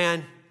division,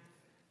 man.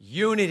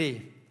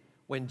 Unity.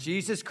 When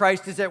Jesus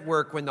Christ is at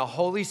work, when the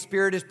Holy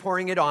Spirit is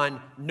pouring it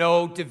on,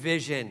 no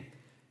division.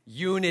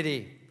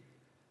 Unity.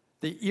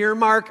 The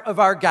earmark of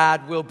our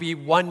God will be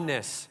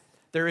oneness.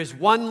 There is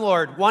one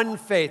Lord, one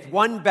faith,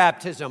 one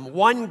baptism,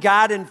 one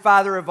God and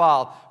Father of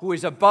all, who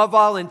is above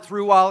all and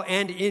through all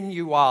and in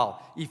you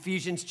all.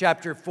 Ephesians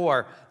chapter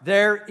 4.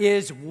 There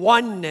is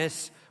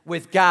oneness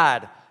with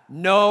God,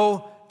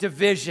 no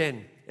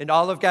division. And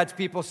all of God's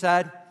people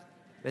said,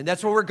 and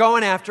that's what we're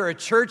going after, a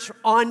church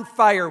on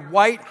fire,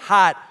 white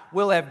hot.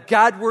 We'll have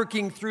God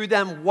working through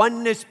them,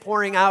 oneness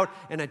pouring out,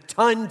 and a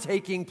ton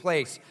taking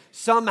place.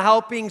 Some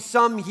helping,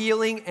 some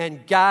healing,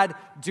 and God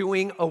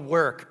doing a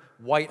work.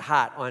 White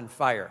hot on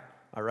fire,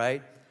 all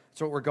right?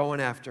 That's what we're going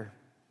after.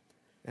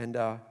 And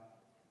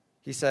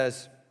he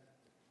says,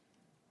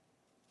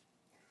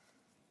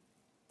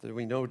 that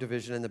we know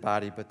division in the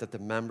body, but that the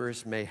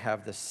members may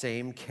have the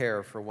same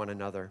care for one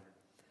another.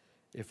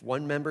 If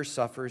one member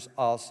suffers,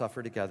 all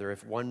suffer together.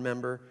 If one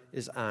member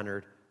is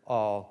honored,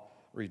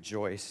 all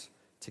rejoice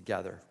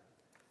together.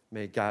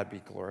 May God be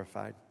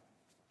glorified.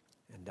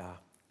 And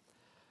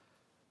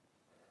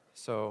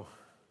so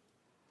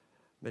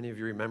many of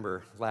you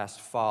remember last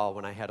fall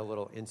when I had a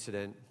little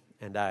incident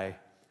and I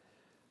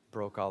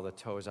broke all the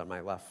toes on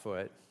my left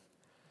foot.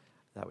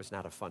 That was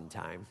not a fun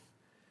time.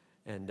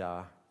 And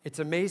it's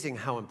amazing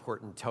how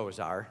important toes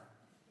are,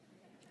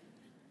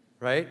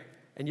 right?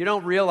 And you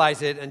don't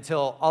realize it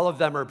until all of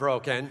them are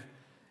broken.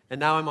 And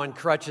now I'm on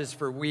crutches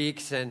for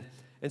weeks. And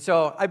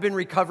so I've been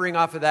recovering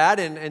off of that,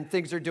 and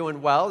things are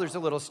doing well. There's a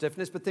little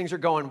stiffness, but things are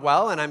going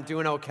well, and I'm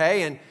doing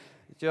okay. And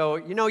so,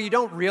 you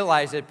don't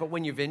realize it, but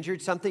when you've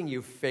injured something,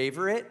 you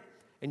favor it,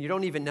 and you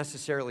don't even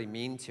necessarily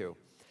mean to.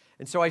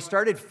 And so I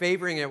started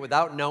favoring it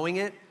without knowing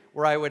it,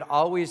 where I would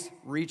always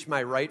reach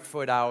my right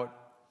foot out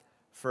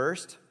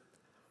first.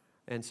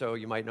 And so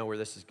you might know where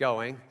this is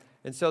going.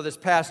 And so this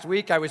past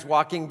week, I was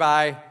walking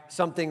by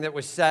something that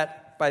was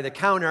set by the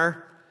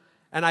counter,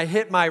 and I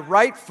hit my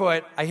right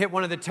foot, I hit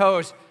one of the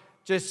toes,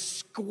 just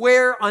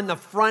square on the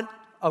front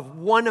of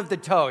one of the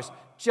toes,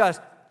 just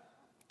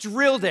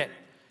drilled it.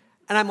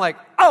 And I'm like,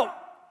 oh!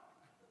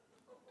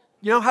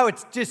 You know how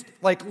it's just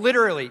like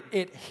literally,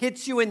 it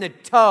hits you in the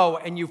toe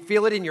and you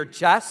feel it in your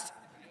chest?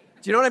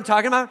 Do you know what I'm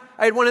talking about?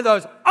 I had one of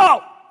those,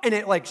 oh! And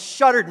it like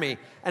shuddered me.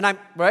 And I'm,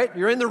 right,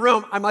 you're in the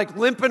room, I'm like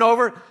limping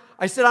over.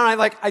 I sit down,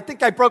 I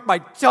think I broke my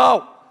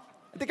toe.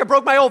 I think I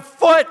broke my whole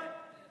foot.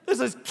 This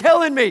is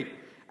killing me.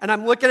 And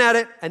I'm looking at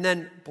it, and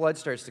then blood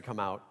starts to come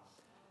out.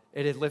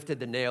 It had lifted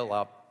the nail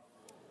up.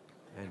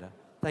 And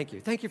thank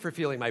you. Thank you for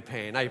feeling my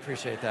pain. I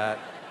appreciate that.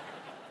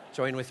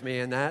 Join with me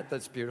in that.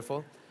 That's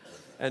beautiful.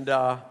 And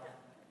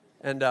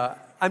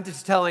I'm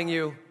just telling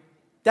you,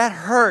 that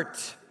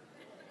hurt.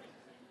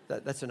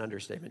 That's an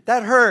understatement.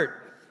 That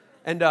hurt.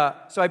 And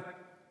so I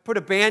put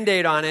a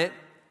Band-Aid on it,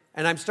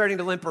 and I'm starting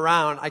to limp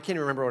around. I can't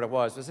even remember what it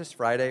was. Was this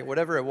Friday?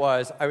 Whatever it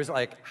was, I was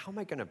like, how am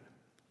I going to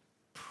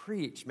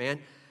preach, man?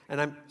 And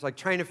I'm like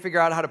trying to figure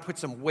out how to put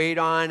some weight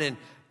on and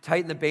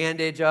tighten the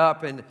bandage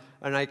up. And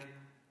like,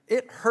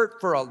 it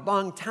hurt for a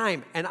long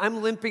time. And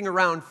I'm limping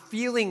around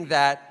feeling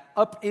that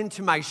up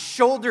into my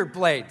shoulder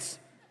blades.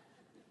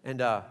 And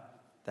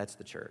that's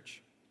the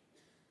church.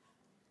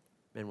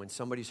 Man, when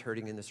somebody's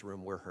hurting in this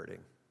room, we're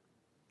hurting.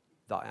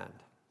 The end.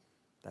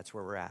 That's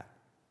where we're at.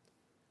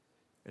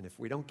 And if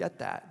we don't get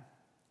that,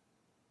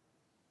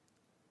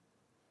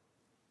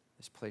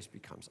 this place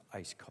becomes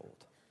ice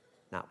cold,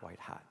 not white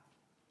hot.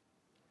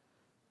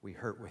 We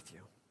hurt with you,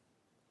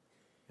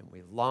 and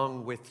we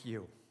long with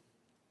you,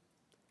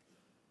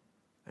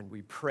 and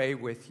we pray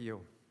with you,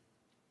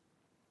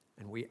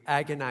 and we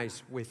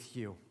agonize with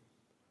you,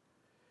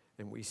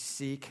 and we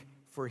seek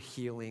for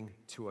healing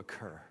to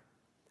occur.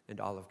 And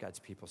all of God's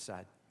people said,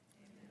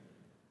 amen.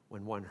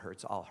 When one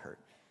hurts, all hurt.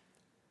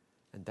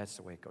 And that's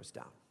the way it goes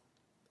down.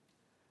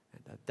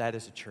 And that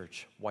is a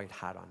church white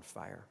hot on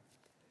fire.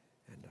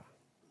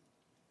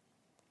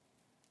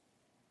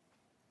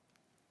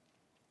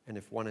 And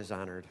if one is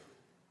honored,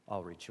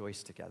 all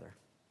rejoice together.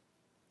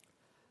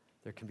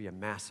 There can be a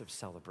massive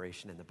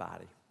celebration in the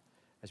body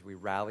as we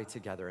rally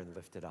together and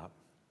lift it up,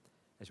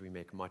 as we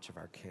make much of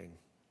our King.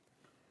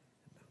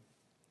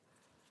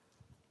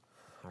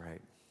 All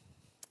right.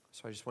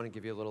 So I just want to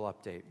give you a little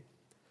update.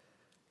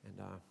 And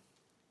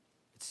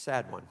it's a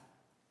sad one.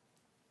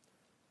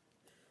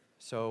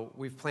 So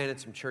we've planted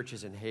some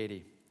churches in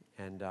Haiti,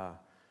 and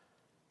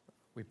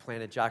we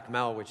planted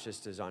Jacmel, which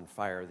just is on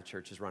fire. The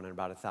church is running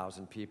about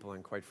 1,000 people,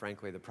 and quite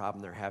frankly, the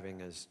problem they're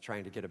having is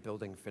trying to get a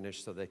building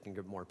finished so they can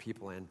get more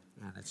people in,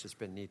 and it's just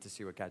been neat to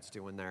see what God's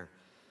doing there.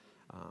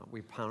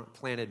 We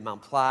planted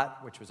Mount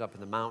Plot, which was up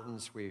in the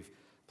mountains. We've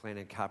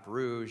planted Cap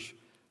Rouge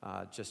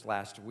just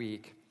last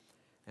week,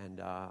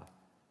 and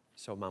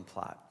so Mount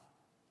Plot.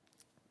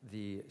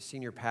 The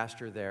senior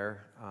pastor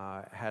there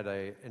had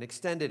an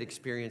extended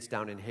experience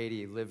down in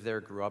Haiti. He lived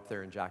there, grew up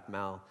there in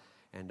Jacmel,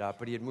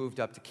 but he had moved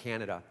up to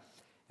Canada,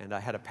 and I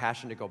had a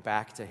passion to go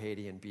back to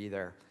Haiti and be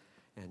there.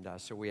 And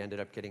so we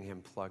ended up getting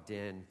him plugged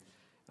in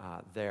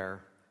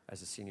there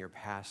as a senior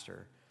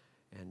pastor,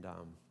 and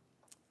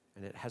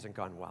it hasn't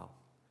gone well.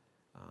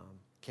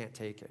 Can't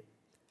take it.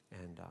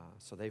 And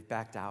so they've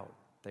backed out.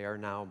 They are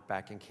now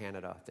back in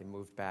Canada. They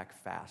moved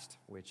back fast,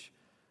 which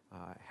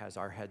has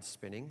our heads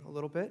spinning a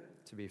little bit,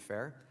 to be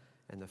fair,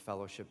 and the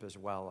fellowship as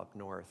well up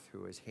north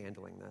who is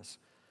handling this.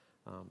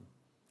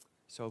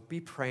 So be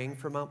praying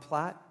for Mount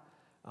Platte.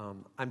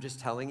 I'm just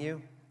telling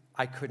you,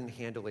 I couldn't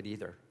handle it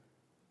either,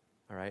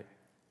 all right?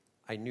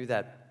 I knew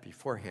that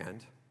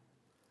beforehand,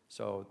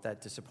 so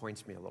that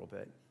disappoints me a little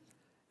bit.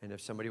 And if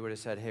somebody would have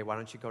said, hey, why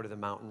don't you go to the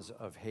mountains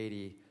of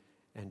Haiti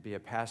and be a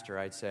pastor,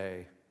 I'd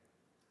say,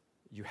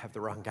 you have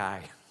the wrong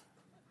guy.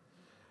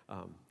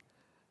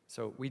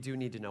 So we do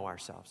need to know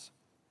ourselves,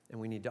 and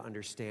we need to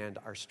understand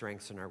our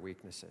strengths and our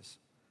weaknesses.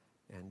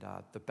 And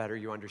the better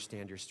you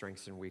understand your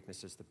strengths and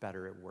weaknesses, the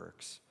better it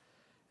works.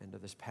 And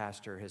this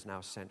pastor has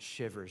now sent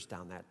shivers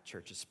down that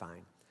church's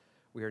spine.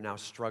 We are now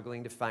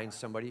struggling to find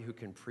somebody who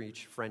can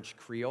preach French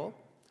Creole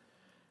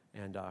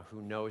and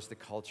who knows the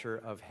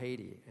culture of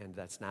Haiti, and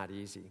that's not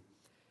easy.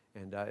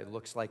 And it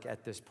looks like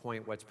at this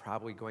point what's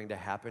probably going to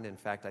happen, in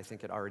fact, I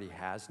think it already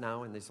has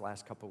now in these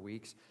last couple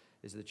weeks,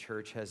 is the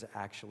church has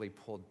actually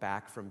pulled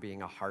back from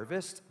being a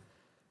Harvest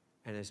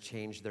and has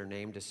changed their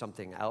name to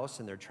something else,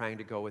 and they're trying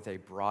to go with a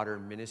broader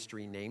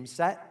ministry name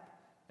set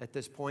at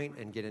this point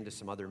and get into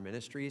some other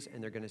ministries,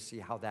 and they're going to see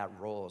how that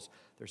rolls.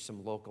 There's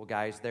some local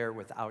guys there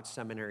without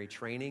seminary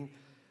training.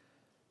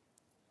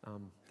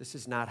 This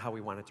is not how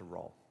we want it to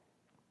roll.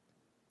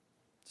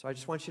 So I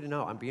just want you to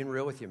know, I'm being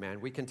real with you, man.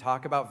 We can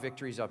talk about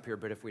victories up here,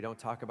 but if we don't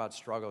talk about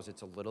struggles,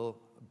 it's a little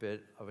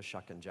bit of a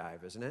shuck and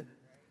jive, isn't it?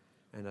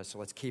 And so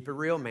let's keep it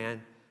real,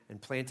 man. And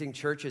planting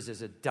churches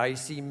is a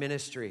dicey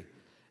ministry.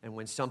 And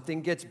when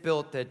something gets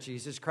built that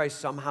Jesus Christ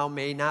somehow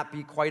may not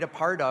be quite a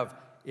part of,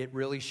 it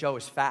really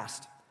shows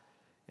fast.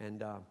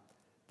 And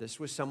this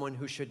was someone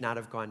who should not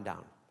have gone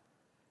down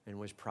and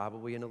was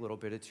probably in a little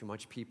bit of too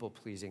much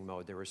people-pleasing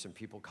mode. There were some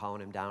people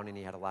calling him down, and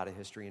he had a lot of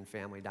history and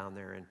family down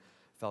there and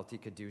felt he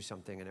could do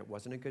something, and it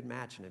wasn't a good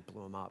match, and it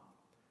blew him up.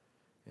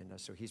 And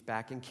so he's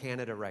back in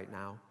Canada right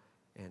now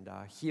and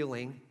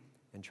healing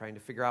and trying to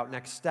figure out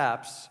next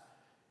steps,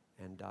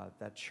 and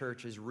that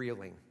church is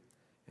reeling.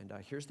 And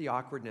here's the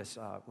awkwardness.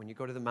 When you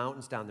go to the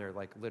mountains down there,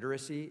 like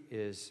literacy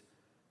is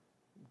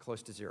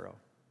close to zero.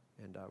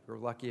 And we're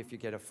lucky if you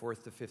get a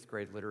 4th to 5th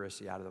grade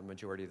literacy out of the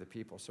majority of the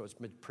people. So it's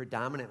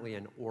predominantly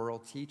an oral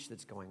teach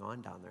that's going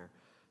on down there.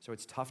 So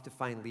it's tough to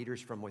find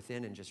leaders from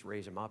within and just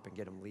raise them up and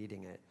get them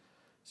leading it.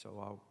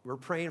 So we're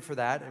praying for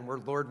that, and we're,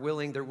 Lord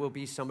willing, there will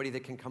be somebody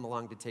that can come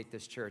along to take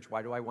this church.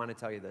 Why do I want to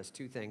tell you this?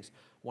 2 things.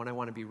 One, I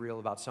want to be real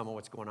about some of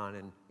what's going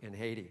on in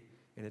Haiti,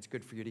 and it's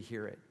good for you to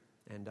hear it.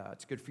 And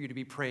it's good for you to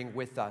be praying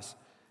with us.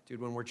 Dude,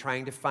 when we're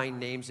trying to find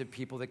names of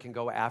people that can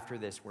go after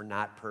this, we're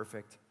not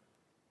perfect.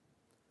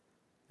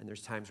 And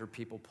there's times where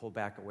people pull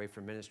back away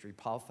from ministry.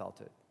 Paul felt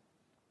it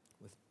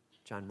with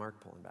John Mark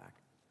pulling back.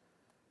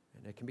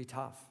 And it can be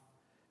tough.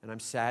 And I'm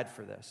sad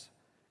for this.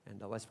 And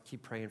let's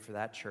keep praying for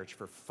that church,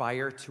 for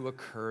fire to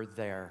occur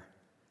there,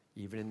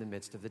 even in the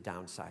midst of the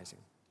downsizing.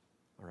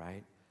 All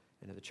right?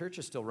 And if the church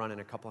is still running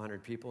a couple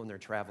hundred people and they're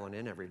traveling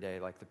in every day,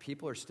 like the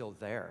people are still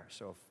there.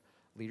 So if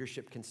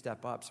leadership can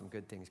step up, some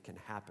good things can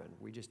happen.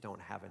 We just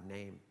don't have a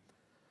name.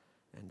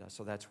 And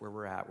so that's where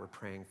we're at. We're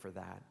praying for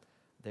that.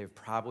 They're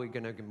probably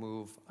going to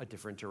move a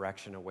different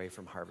direction away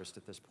from Harvest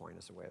at this point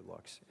is the way it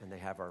looks. And they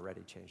have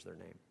already changed their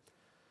name.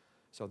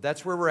 So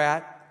that's where we're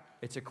at.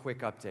 It's a quick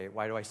update.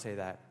 Why do I say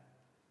that?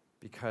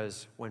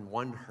 Because when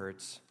one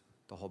hurts,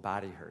 the whole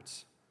body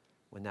hurts.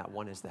 When that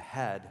one is the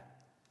head,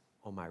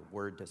 oh my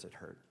word, does it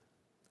hurt.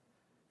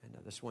 And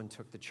this one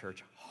took the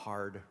church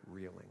hard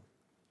reeling,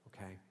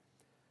 okay?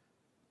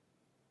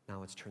 Now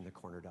let's turn the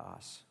corner to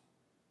us.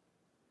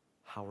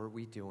 How are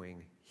we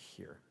doing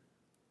here?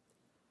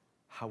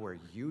 How are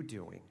you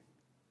doing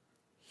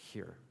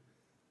here?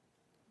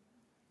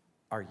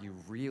 Are you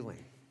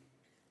reeling?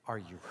 Are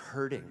you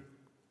hurting?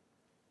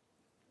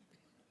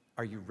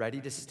 Are you ready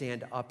to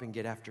stand up and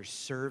get after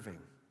serving?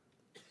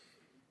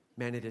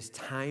 Man, it is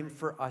time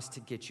for us to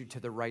get you to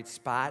the right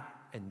spot,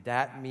 and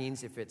that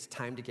means if it's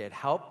time to get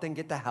help, then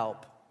get the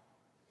help.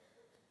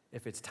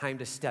 If it's time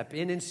to step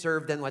in and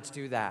serve, then let's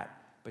do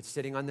that. But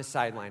sitting on the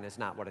sideline is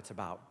not what it's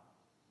about.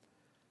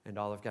 And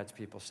all of God's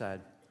people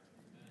said,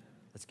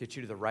 let's get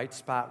you to the right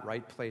spot,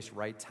 right place,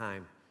 right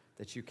time,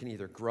 that you can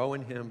either grow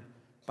in Him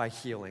by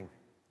healing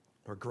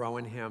or grow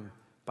in Him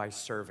by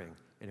serving.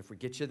 And if we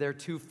get you there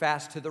too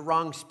fast to the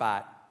wrong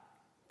spot,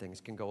 things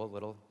can go a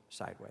little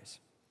sideways.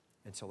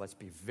 And so let's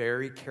be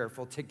very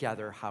careful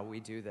together how we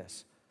do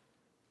this.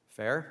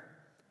 Fair?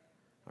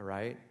 All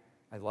right?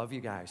 I love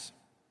you guys.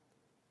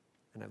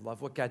 And I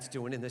love what God's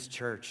doing in this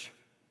church.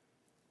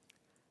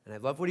 And I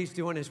love what He's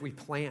doing as we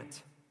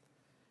plant.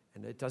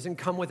 And it doesn't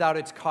come without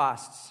its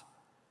costs.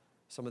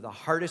 Some of the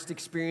hardest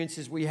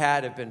experiences we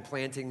had have been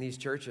planting these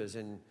churches.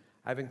 And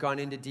I haven't gone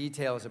into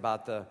details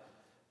about the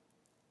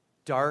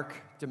dark,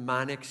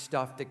 demonic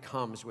stuff that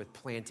comes with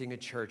planting a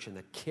church and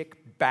the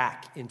kick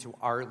back into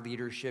our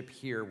leadership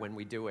here when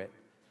we do it.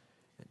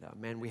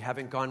 And man, we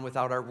haven't gone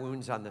without our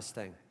wounds on this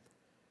thing.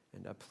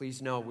 And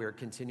please know we're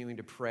continuing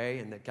to pray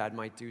and that God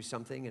might do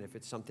something. And if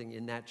it's something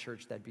in that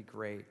church, that'd be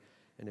great.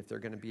 And if they're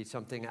going to be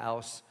something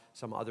else,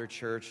 some other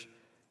church,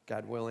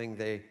 God willing,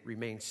 they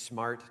remain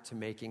smart to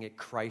making it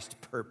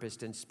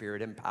Christ-purposed and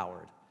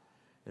Spirit-empowered.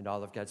 And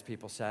all of God's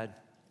people said,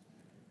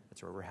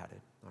 that's where we're headed,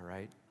 all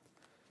right?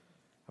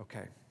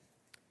 Okay.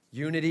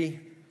 Unity,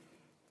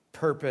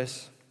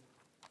 purpose,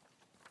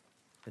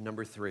 and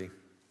number 3,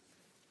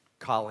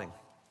 calling.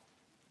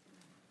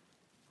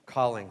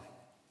 Calling.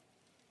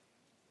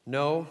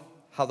 Know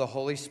how the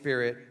Holy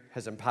Spirit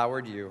has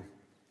empowered you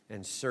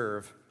and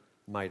serve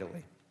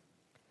mightily.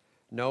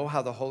 Know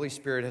how the Holy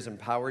Spirit has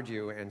empowered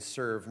you and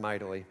serve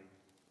mightily.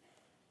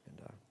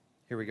 And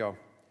here we go.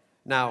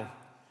 Now,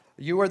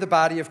 you are the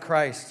body of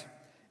Christ,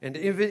 and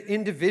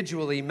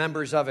individually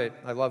members of it.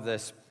 I love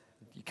this.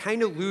 You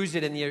kind of lose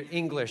it in the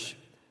English,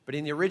 but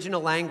in the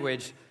original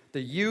language,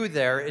 the you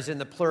there is in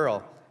the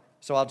plural.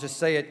 So I'll just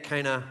say it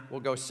kind of, we'll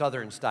go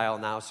Southern style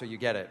now so you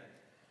get it.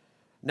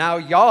 Now,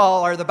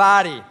 y'all are the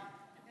body.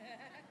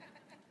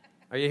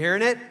 Are you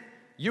hearing it?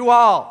 You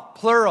all,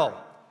 plural.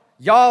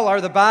 Y'all are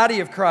the body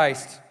of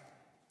Christ,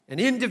 and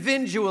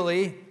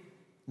individually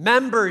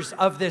members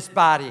of this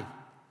body.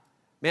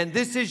 Man,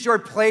 this is your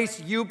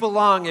place. You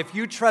belong. If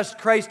you trust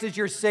Christ as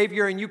your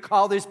Savior and you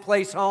call this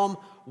place home,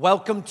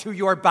 welcome to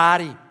your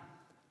body.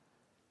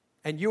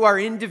 And you are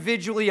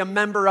individually a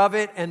member of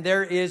it, and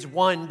there is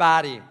one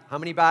body. How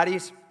many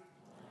bodies?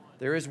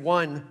 There is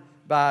one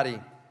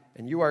body,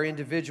 and you are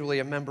individually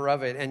a member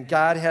of it. And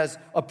God has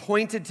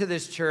appointed to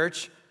this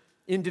church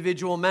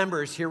individual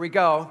members. Here we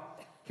go.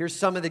 Here's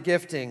some of the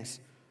giftings: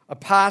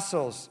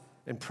 apostles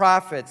and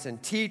prophets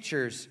and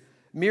teachers,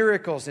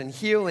 miracles and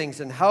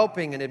healings and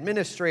helping and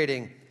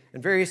administrating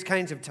and various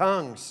kinds of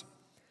tongues.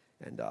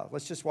 And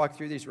let's just walk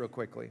through these real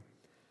quickly.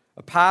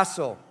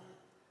 Apostle,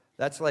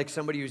 that's like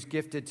somebody who's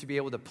gifted to be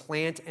able to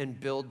plant and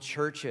build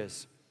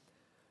churches.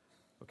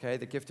 Okay,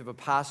 the gift of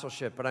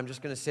apostleship. But I'm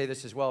just going to say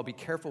this as well. Be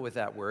careful with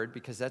that word,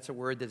 because that's a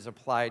word that is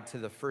applied to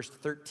the first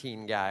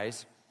 13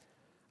 guys.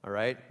 All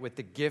right, with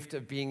the gift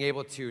of being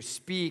able to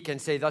speak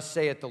and say, thus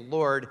saith the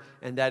Lord,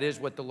 and that is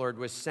what the Lord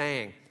was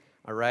saying.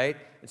 All right,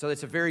 and so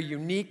it's a very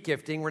unique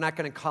gifting. We're not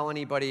going to call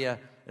anybody an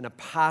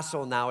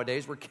apostle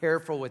nowadays. We're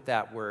careful with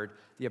that word.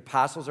 The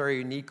apostles are a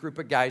unique group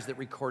of guys that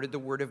recorded the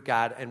word of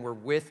God and were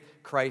with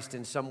Christ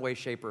in some way,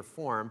 shape, or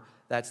form.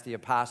 That's the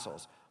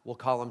apostles. We'll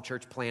call them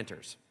church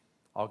planters.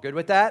 All good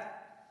with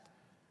that?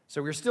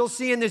 So we're still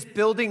seeing this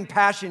building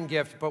passion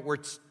gift, but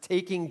we're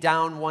taking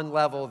down one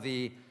level,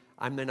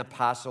 I'm an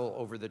apostle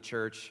over the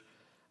church,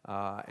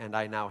 and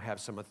I now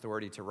have some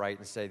authority to write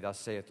and say, thus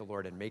saith the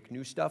Lord, and make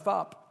new stuff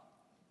up.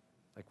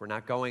 Like, we're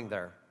not going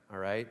there, all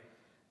right?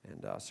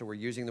 And so we're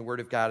using the Word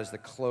of God as the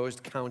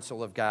closed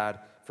counsel of God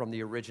from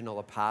the original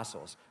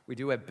apostles. We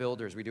do have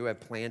builders. We do have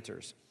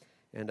planters.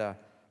 And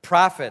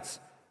prophets,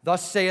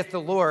 thus saith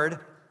the Lord.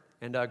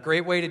 And a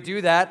great way to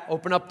do that,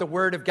 open up the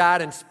Word of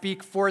God and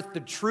speak forth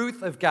the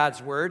truth of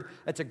God's Word.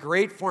 That's a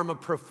great form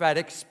of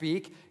prophetic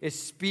speak, is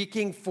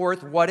speaking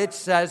forth what it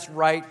says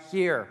right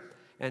here.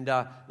 And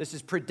this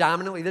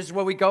is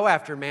what we go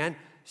after, man.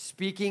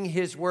 Speaking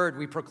His Word.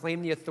 We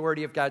proclaim the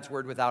authority of God's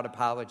Word without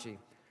apology,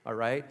 all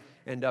right?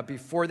 And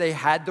before they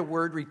had the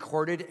Word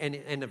recorded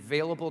and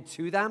available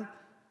to them,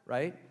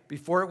 right?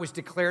 Before it was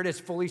declared as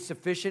fully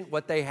sufficient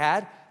what they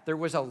had, there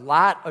was a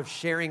lot of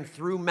sharing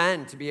through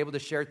men to be able to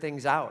share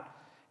things out.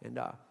 And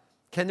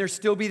can there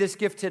still be this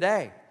gift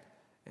today?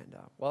 And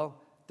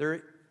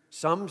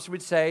some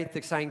would say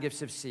the sign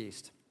gifts have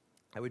ceased.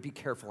 I would be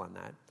careful on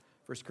that.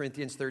 1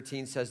 Corinthians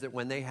 13 says that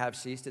when they have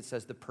ceased, it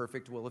says the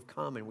perfect will have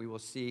come, and we will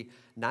see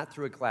not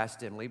through a glass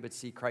dimly, but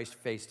see Christ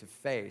face to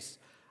face.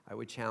 I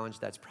would challenge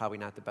that's probably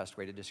not the best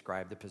way to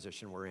describe the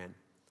position we're in,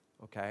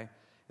 okay?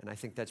 And I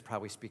think that's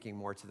probably speaking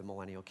more to the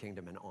millennial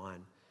kingdom and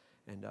on.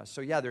 And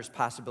there's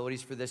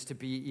possibilities for this to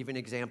be even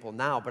example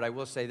now, but I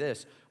will say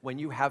this. When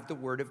you have the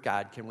Word of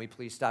God, can we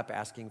please stop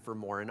asking for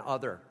more and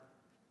other?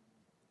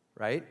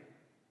 Right?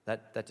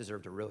 That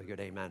deserved a really good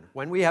amen.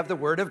 When we have the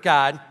Word of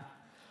God,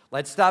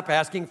 let's stop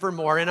asking for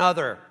more and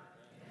other.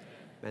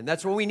 And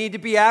that's what we need to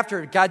be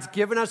after. God's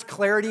given us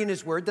clarity in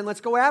His Word, then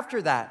let's go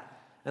after that.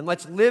 And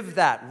let's live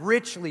that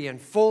richly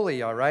and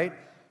fully, all right?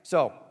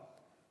 So,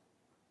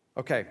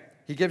 okay.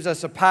 He gives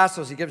us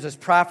apostles, He gives us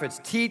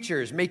prophets,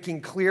 teachers, making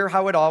clear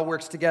how it all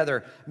works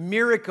together.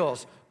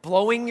 Miracles,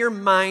 blowing your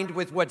mind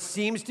with what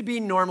seems to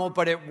be normal,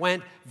 but it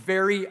went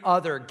very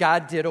other.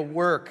 God did a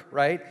work,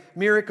 right?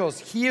 Miracles,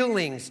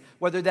 healings,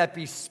 whether that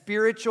be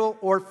spiritual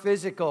or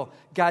physical,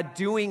 God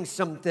doing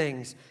some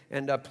things.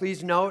 And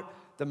please note,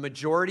 the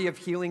majority of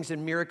healings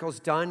and miracles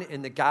done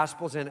in the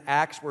Gospels and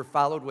Acts were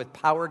followed with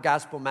power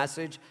gospel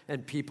message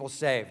and people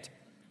saved,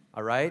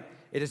 all right?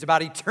 It is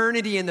about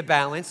eternity in the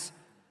balance,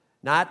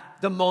 not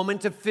the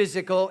moment of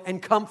physical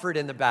and comfort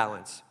in the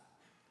balance.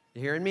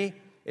 You hearing me?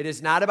 It is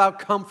not about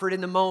comfort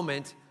in the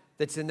moment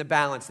that's in the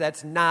balance.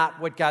 That's not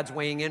what God's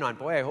weighing in on.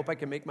 Boy, I hope I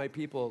can make my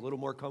people a little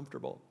more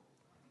comfortable.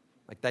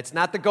 Like, that's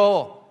not the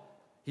goal.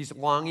 He's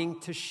longing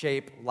to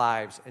shape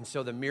lives. And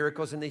so the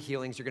miracles and the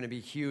healings are going to be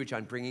huge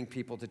on bringing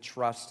people to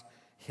trust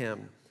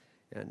Him.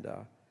 And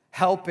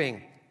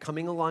helping,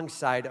 coming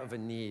alongside of a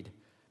need.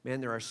 Man,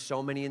 there are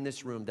so many in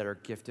this room that are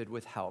gifted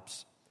with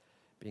helps.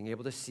 being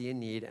able to see a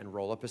need and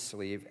roll up a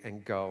sleeve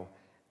and go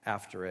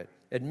after it.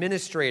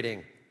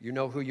 Administrating, you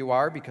know who you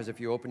are because if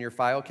you open your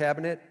file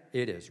cabinet,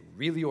 it is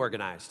really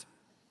organized,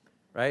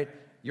 right?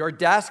 Your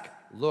desk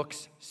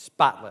looks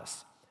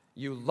spotless.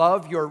 You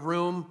love your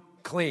room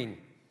clean,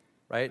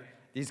 right?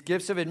 These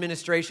gifts of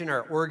administration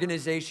are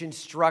organization,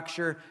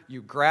 structure.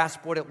 You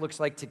grasp what it looks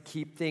like to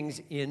keep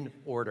things in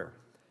order,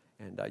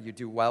 and you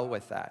do well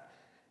with that.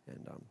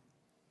 And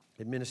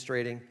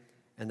administrating,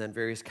 and then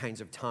various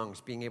kinds of tongues,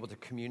 being able to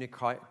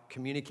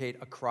communicate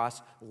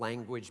across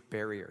language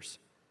barriers.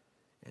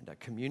 And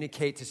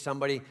communicate to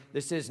somebody.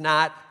 This is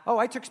not, oh,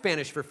 I took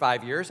Spanish for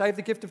 5 years. I have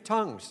the gift of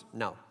tongues.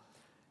 No.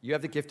 You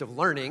have the gift of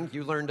learning.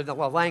 You learned a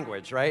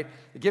language, right?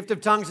 The gift of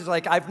tongues is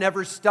like, I've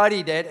never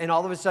studied it, and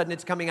all of a sudden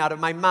it's coming out of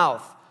my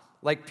mouth,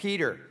 like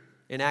Peter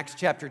in Acts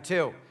chapter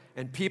 2.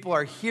 And people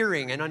are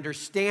hearing and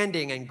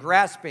understanding and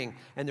grasping,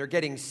 and they're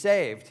getting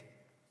saved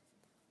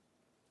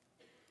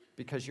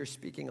because you're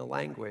speaking a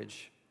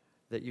language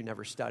that you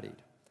never studied.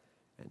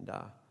 And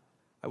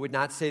I would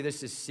not say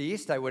this has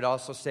ceased. I would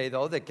also say,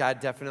 though, that God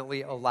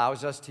definitely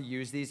allows us to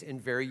use these in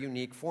very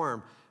unique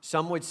form.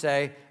 Some would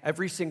say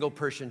every single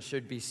person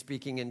should be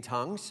speaking in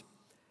tongues.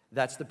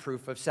 That's the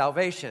proof of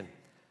salvation.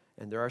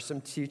 And there are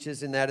some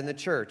teachers in that in the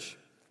church.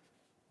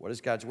 What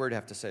does God's word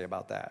have to say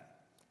about that?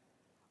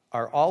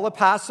 Are all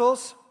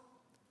apostles?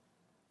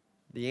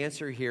 The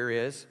answer here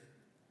is,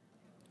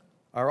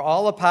 are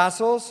all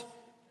apostles?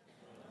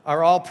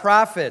 Are all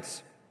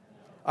prophets?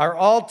 Are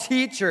all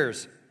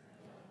teachers?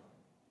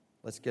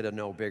 Let's get a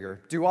no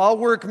bigger. Do all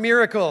work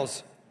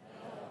miracles?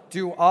 No.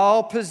 Do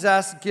all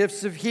possess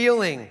gifts of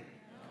healing? No.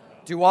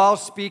 Do all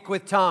speak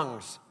with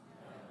tongues?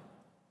 No.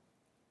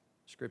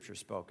 Scripture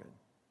spoken.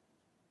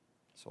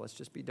 So let's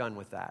just be done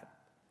with that.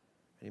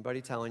 Anybody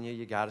telling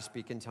you got to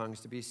speak in tongues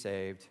to be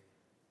saved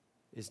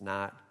is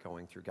not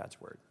going through God's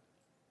word.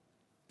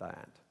 The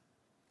end.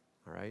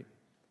 All right?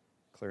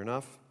 Clear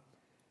enough?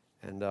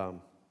 And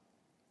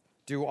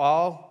do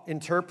all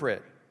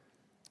interpret?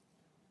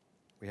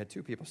 We had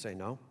 2 people say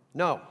no.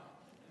 No. I'll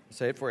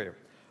say it for you.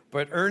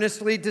 But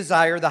earnestly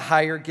desire the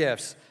higher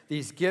gifts,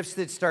 these gifts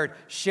that start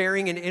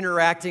sharing and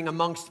interacting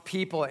amongst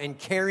people and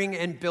caring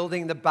and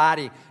building the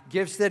body,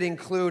 gifts that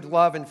include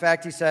love. In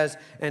fact, he says,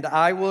 and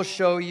I will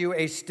show you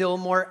a still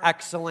more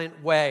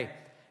excellent way.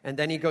 And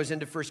then he goes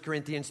into 1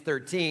 Corinthians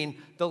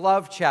 13, the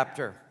love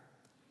chapter.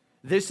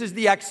 This is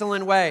the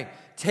excellent way.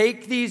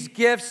 Take these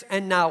gifts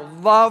and now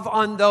love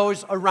on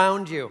those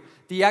around you.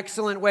 The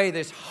excellent way,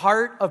 this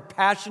heart of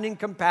passion and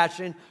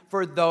compassion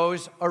for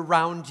those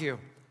around you.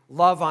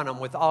 Love on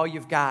them with all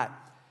you've got.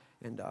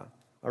 And, all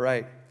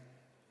right.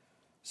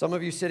 Some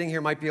of you sitting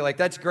here might be like,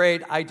 that's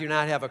great. I do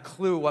not have a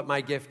clue what my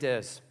gift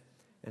is.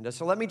 And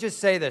so let me just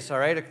say this, all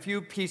right? A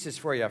few pieces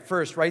for you.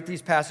 First, write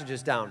these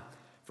passages down.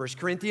 1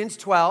 Corinthians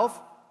 12,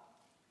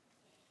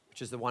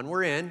 which is the one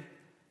we're in.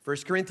 1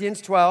 Corinthians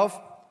 12,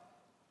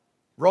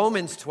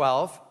 Romans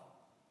 12,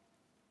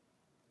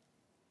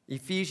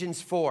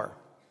 Ephesians 4.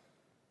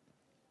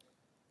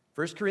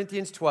 1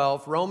 Corinthians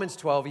 12, Romans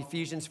 12,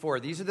 Ephesians 4.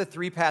 These are the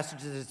 3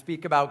 passages that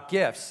speak about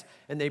gifts,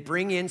 and they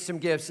bring in some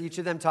gifts. Each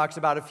of them talks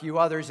about a few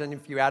others, and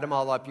if you add them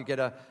all up, you get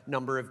a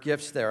number of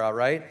gifts there, all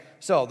right?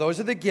 So those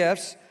are the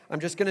gifts. I'm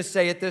just going to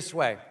say it this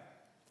way.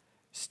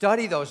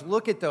 Study those,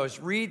 look at those,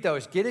 read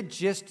those, get a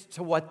gist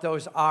to what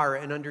those are,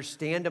 and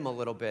understand them a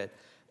little bit.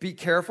 Be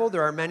careful.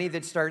 There are many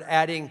that start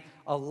adding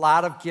a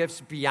lot of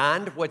gifts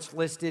beyond what's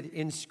listed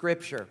in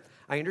Scripture.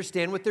 I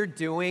understand what they're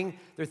doing.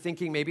 They're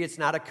thinking maybe it's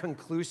not a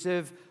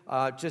conclusive,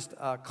 just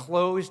a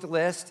closed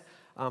list.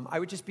 I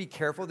would just be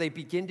careful. They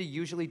begin to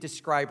usually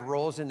describe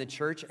roles in the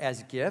church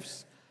as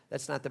gifts.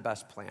 That's not the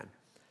best plan.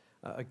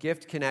 A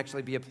gift can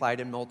actually be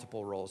applied in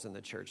multiple roles in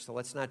the church. So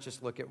let's not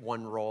just look at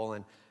one role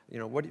and,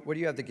 what do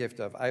you have the gift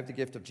of? I have the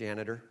gift of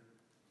janitor.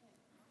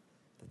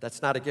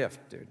 That's not a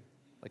gift, dude.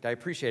 Like, I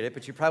appreciate it,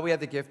 but you probably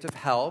have the gift of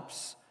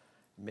helps,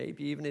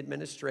 maybe even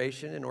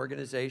administration and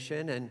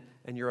organization,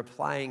 and you're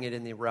applying it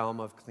in the realm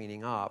of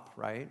cleaning up,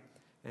 right?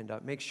 And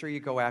make sure you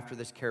go after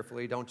this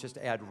carefully. Don't just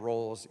add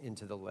roles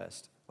into the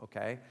list,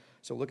 okay?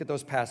 So look at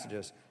those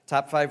passages.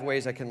 Top 5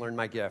 ways I can learn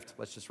my gift.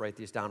 Let's just write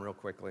these down real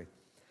quickly.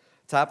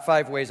 Top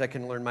 5 ways I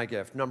can learn my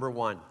gift. Number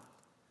 1,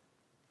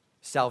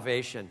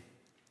 salvation.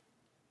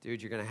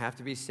 Dude, you're going to have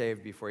to be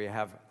saved before you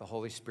have the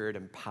Holy Spirit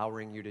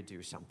empowering you to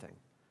do something.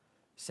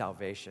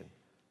 Salvation.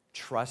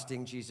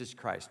 Trusting Jesus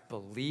Christ,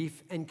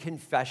 belief and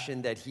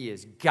confession that He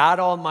is God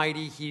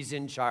Almighty, He's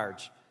in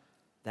charge.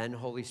 Then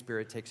Holy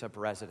Spirit takes up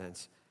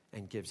residence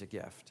and gives a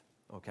gift,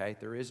 okay?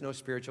 There is no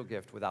spiritual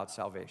gift without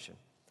salvation.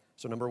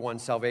 So number 1,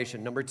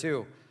 salvation. Number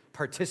 2,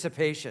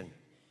 participation.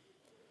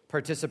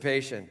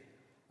 Participation.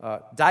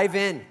 Dive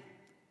in,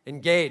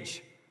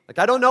 engage. Like,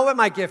 I don't know what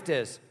my gift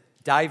is.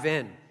 Dive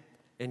in,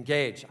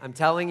 engage. I'm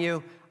telling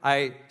you,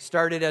 I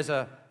started as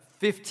a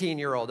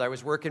 15-year-old. I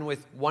was working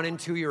with 1- and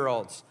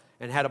 2-year-olds.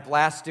 and had a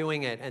blast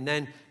doing it, and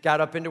then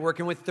got up into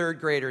working with third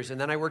graders, and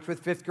then I worked with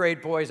fifth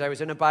grade boys. I was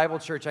in a Bible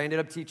church. I ended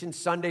up teaching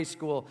Sunday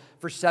school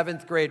for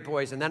seventh grade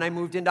boys, and then I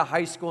moved into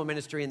high school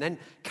ministry, and then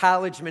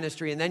college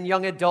ministry, and then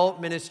young adult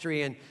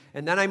ministry, and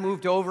then I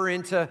moved over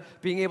into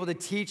being able to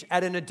teach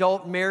at an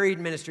adult married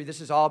ministry.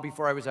 This is all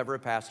before I was ever a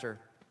pastor.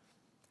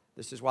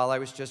 This is while I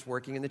was just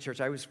working in the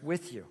church. I was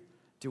with you,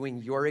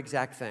 doing your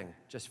exact thing,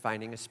 just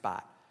finding a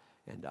spot,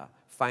 and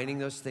finding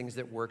those things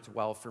that worked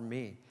well for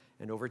me.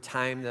 And over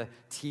time, the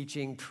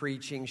teaching,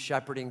 preaching,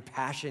 shepherding,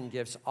 passion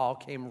gifts all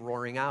came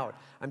roaring out.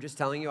 I'm just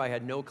telling you, I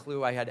had no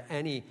clue I had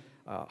any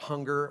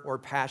hunger or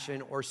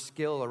passion or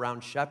skill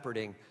around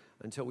shepherding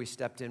until we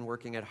stepped in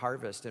working at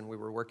Harvest, and we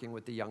were working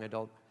with the young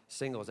adult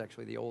singles,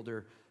 actually the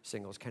older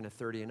singles, kind of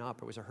 30 and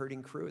up. It was a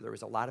hurting crew. There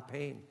was a lot of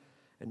pain.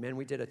 And man,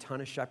 we did a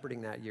ton of shepherding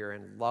that year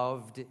and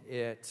loved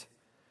it.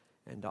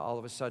 And all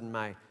of a sudden,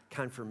 my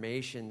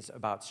confirmations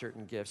about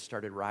certain gifts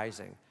started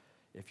rising.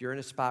 If you're in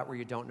a spot where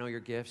you don't know your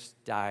gifts,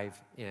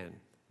 dive in.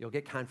 You'll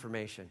get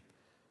confirmation.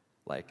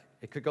 Like,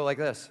 it could go like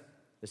this.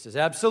 This is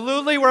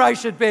absolutely where I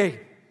should be.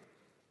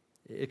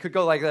 It could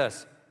go like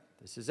this.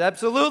 This is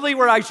absolutely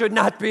where I should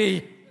not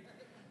be.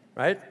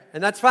 Right?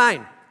 And that's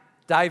fine.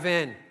 Dive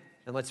in,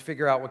 and let's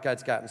figure out what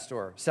God's got in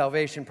store.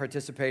 Salvation,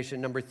 participation.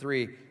 Number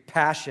 3,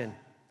 passion.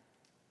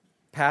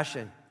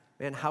 Passion.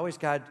 Man, how is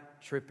God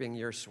tripping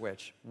your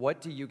switch?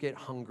 What do you get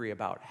hungry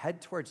about? Head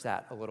towards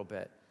that a little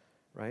bit,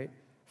 right?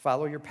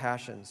 Follow your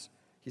passions.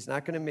 He's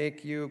not going to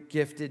make you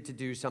gifted to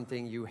do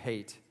something you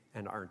hate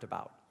and aren't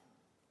about.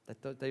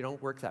 They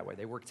don't work that way.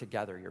 They work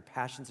together. Your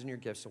passions and your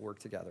gifts will work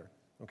together,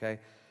 okay?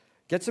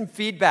 Get some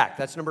feedback.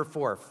 That's number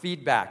 4,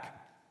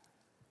 feedback.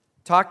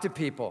 Talk to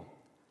people.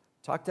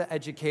 Talk to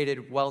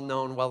educated,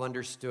 well-known,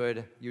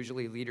 well-understood,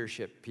 usually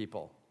leadership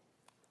people.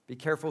 Be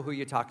careful who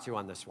you talk to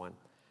on this one.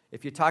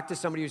 If you talk to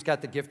somebody who's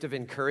got the gift of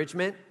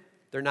encouragement,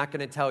 they're not going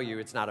to tell you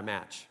it's not a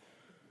match.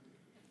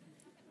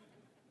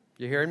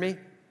 You hearing me?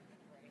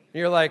 And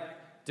you're like,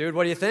 dude,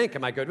 what do you think?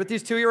 Am I good with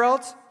these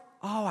 2-year-olds?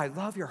 Oh, I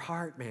love your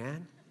heart,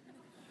 man.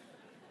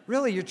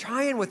 Really, you're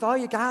trying with all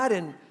you got,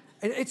 and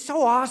it's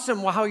so awesome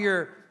how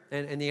you're...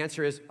 And the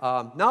answer is,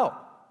 no.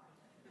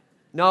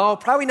 No,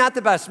 probably not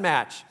the best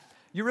match.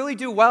 You really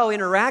do well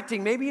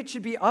interacting. Maybe it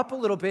should be up a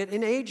little bit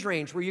in age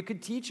range where you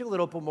could teach a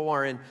little bit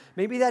more, and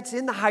maybe that's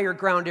in the higher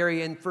ground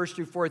area in 1st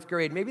through 4th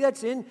grade. Maybe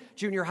that's in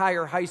junior high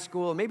or high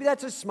school. Maybe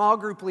that's a small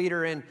group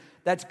leader, and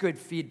that's good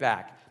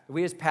feedback.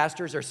 We as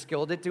pastors are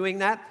skilled at doing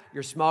that.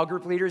 Your small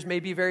group leaders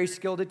may be very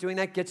skilled at doing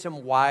that. Get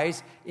some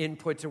wise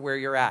input to where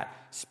you're at.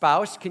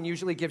 Spouse can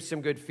usually give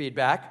some good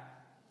feedback.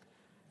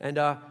 And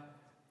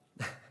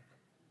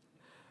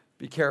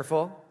be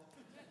careful.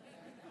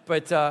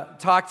 But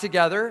talk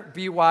together,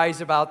 be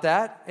wise about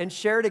that, and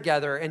share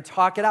together and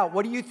talk it out.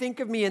 What do you think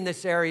of me in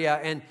this area?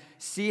 And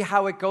see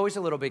how it goes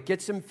a little bit. Get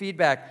some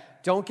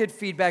feedback. Don't get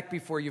feedback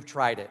before you've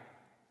tried it.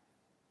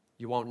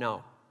 You won't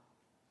know.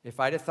 If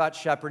I'd have thought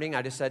shepherding,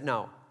 I'd have said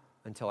no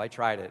until I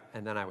tried it,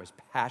 and then I was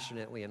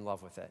passionately in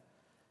love with it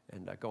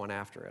and going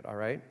after it, all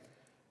right?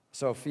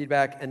 So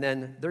feedback, and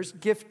then there's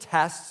gift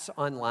tests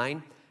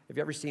online. Have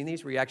you ever seen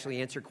these where you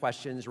actually answer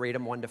questions, rate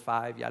them 1 to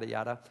 5, yada,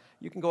 yada?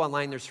 You can go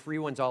online. There's free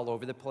ones all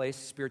over the place,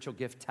 spiritual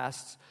gift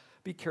tests.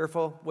 Be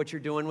careful what you're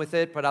doing with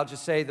it, but I'll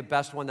just say the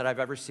best one that I've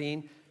ever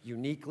seen,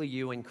 Uniquely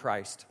You in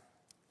Christ.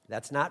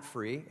 That's not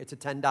free. It's a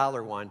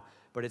 $10 one,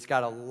 but it's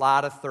got a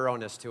lot of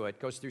thoroughness to it.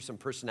 It goes through some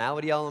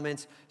personality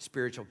elements,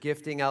 spiritual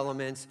gifting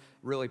elements,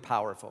 really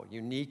powerful.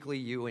 Uniquely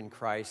You in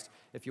Christ,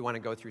 if you want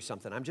to go through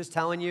something. I'm just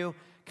telling you,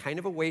 kind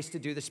of a waste to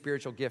do the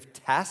spiritual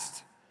gift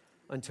test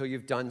until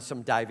you've done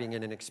some diving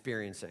in and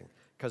experiencing,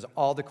 because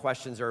all the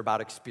questions are about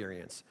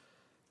experience.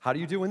 How do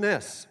you do in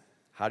this?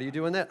 How do you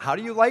do in that? How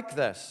do you like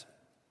this?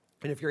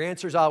 And if your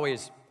answer is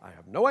always, I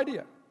have no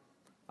idea.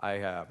 I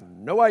have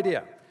no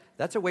idea.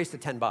 That's a waste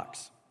of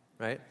 $10,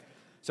 right?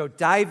 So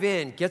dive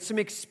in, get some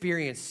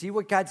experience, see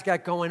what God's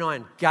got going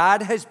on.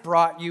 God has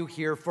brought you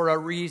here for a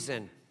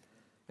reason.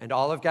 And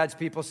all of God's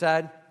people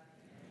said,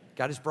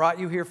 God has brought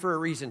you here for a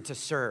reason, to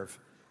serve.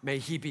 May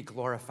He be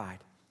glorified.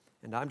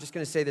 And I'm just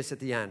going to say this at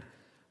the end.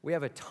 We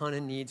have a ton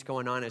of needs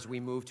going on as we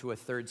move to a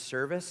third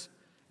service,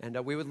 and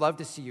we would love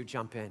to see you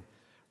jump in.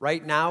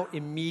 Right now,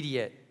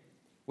 immediate.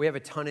 We have a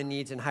ton of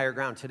needs in higher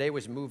ground. Today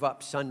was Move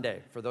Up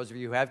Sunday. For those of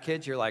you who have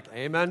kids, you're like,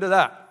 amen to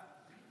that.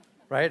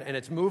 Right? And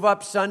it's Move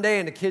Up Sunday,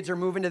 and the kids are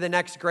moving to the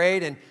next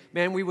grade. And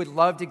man, we would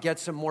love to get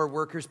some more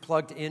workers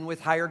plugged in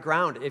with higher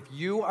ground. If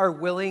you are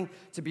willing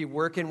to be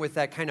working with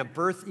that kind of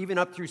birth, even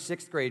up through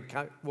 6th grade,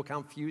 we'll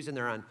count Fuse in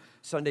there on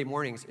Sunday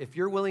mornings. If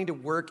you're willing to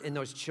work in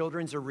those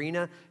children's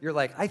arena, you're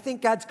like, I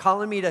think God's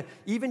calling me to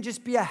even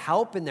just be a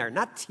help in there.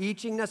 Not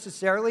teaching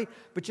necessarily,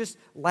 but just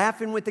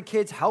laughing with the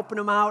kids, helping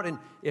them out. And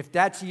if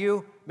that's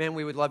you, man,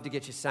 we would love to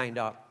get you signed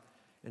up.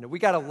 And we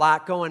got a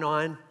lot going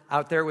on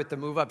out there with the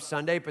Move Up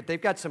Sunday, but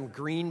they've got some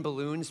green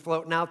balloons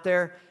floating out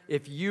there.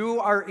 If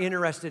you are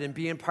interested in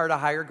being part of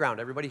higher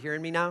ground, everybody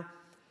hearing me now?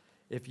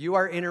 If you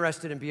are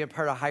interested in being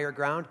part of Higher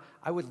Ground,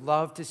 I would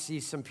love to see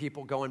some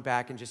people going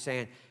back and just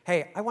saying,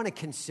 hey, I want to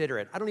consider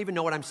it. I don't even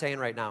know what I'm saying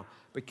right now,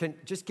 but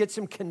just get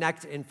some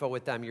connect info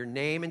with them, your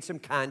name and some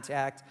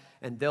contact,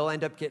 and they'll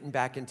end up getting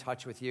back in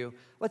touch with you.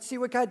 Let's see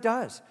what God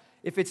does.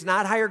 If it's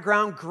not Higher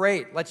Ground,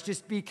 great. Let's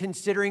just be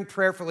considering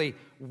prayerfully,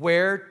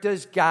 where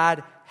does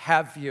God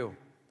have you?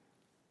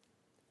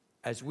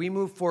 As we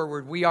move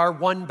forward, we are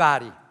one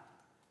body.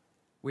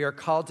 We are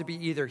called to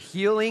be either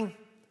healing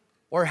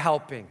or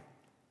helping.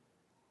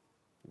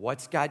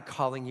 What's God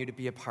calling you to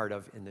be a part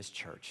of in this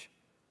church?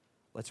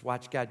 Let's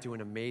watch God do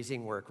an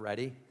amazing work.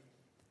 Ready?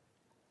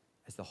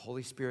 As the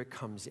Holy Spirit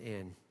comes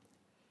in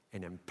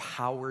and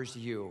empowers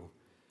you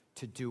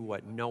to do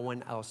what no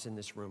one else in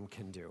this room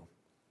can do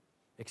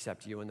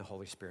except you and the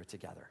Holy Spirit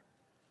together.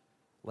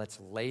 Let's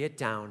lay it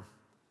down,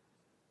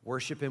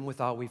 worship Him with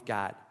all we've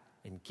got,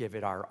 and give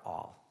it our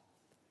all.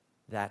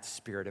 That's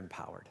Spirit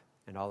empowered.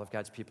 And all of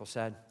God's people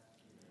said,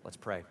 let's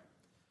pray.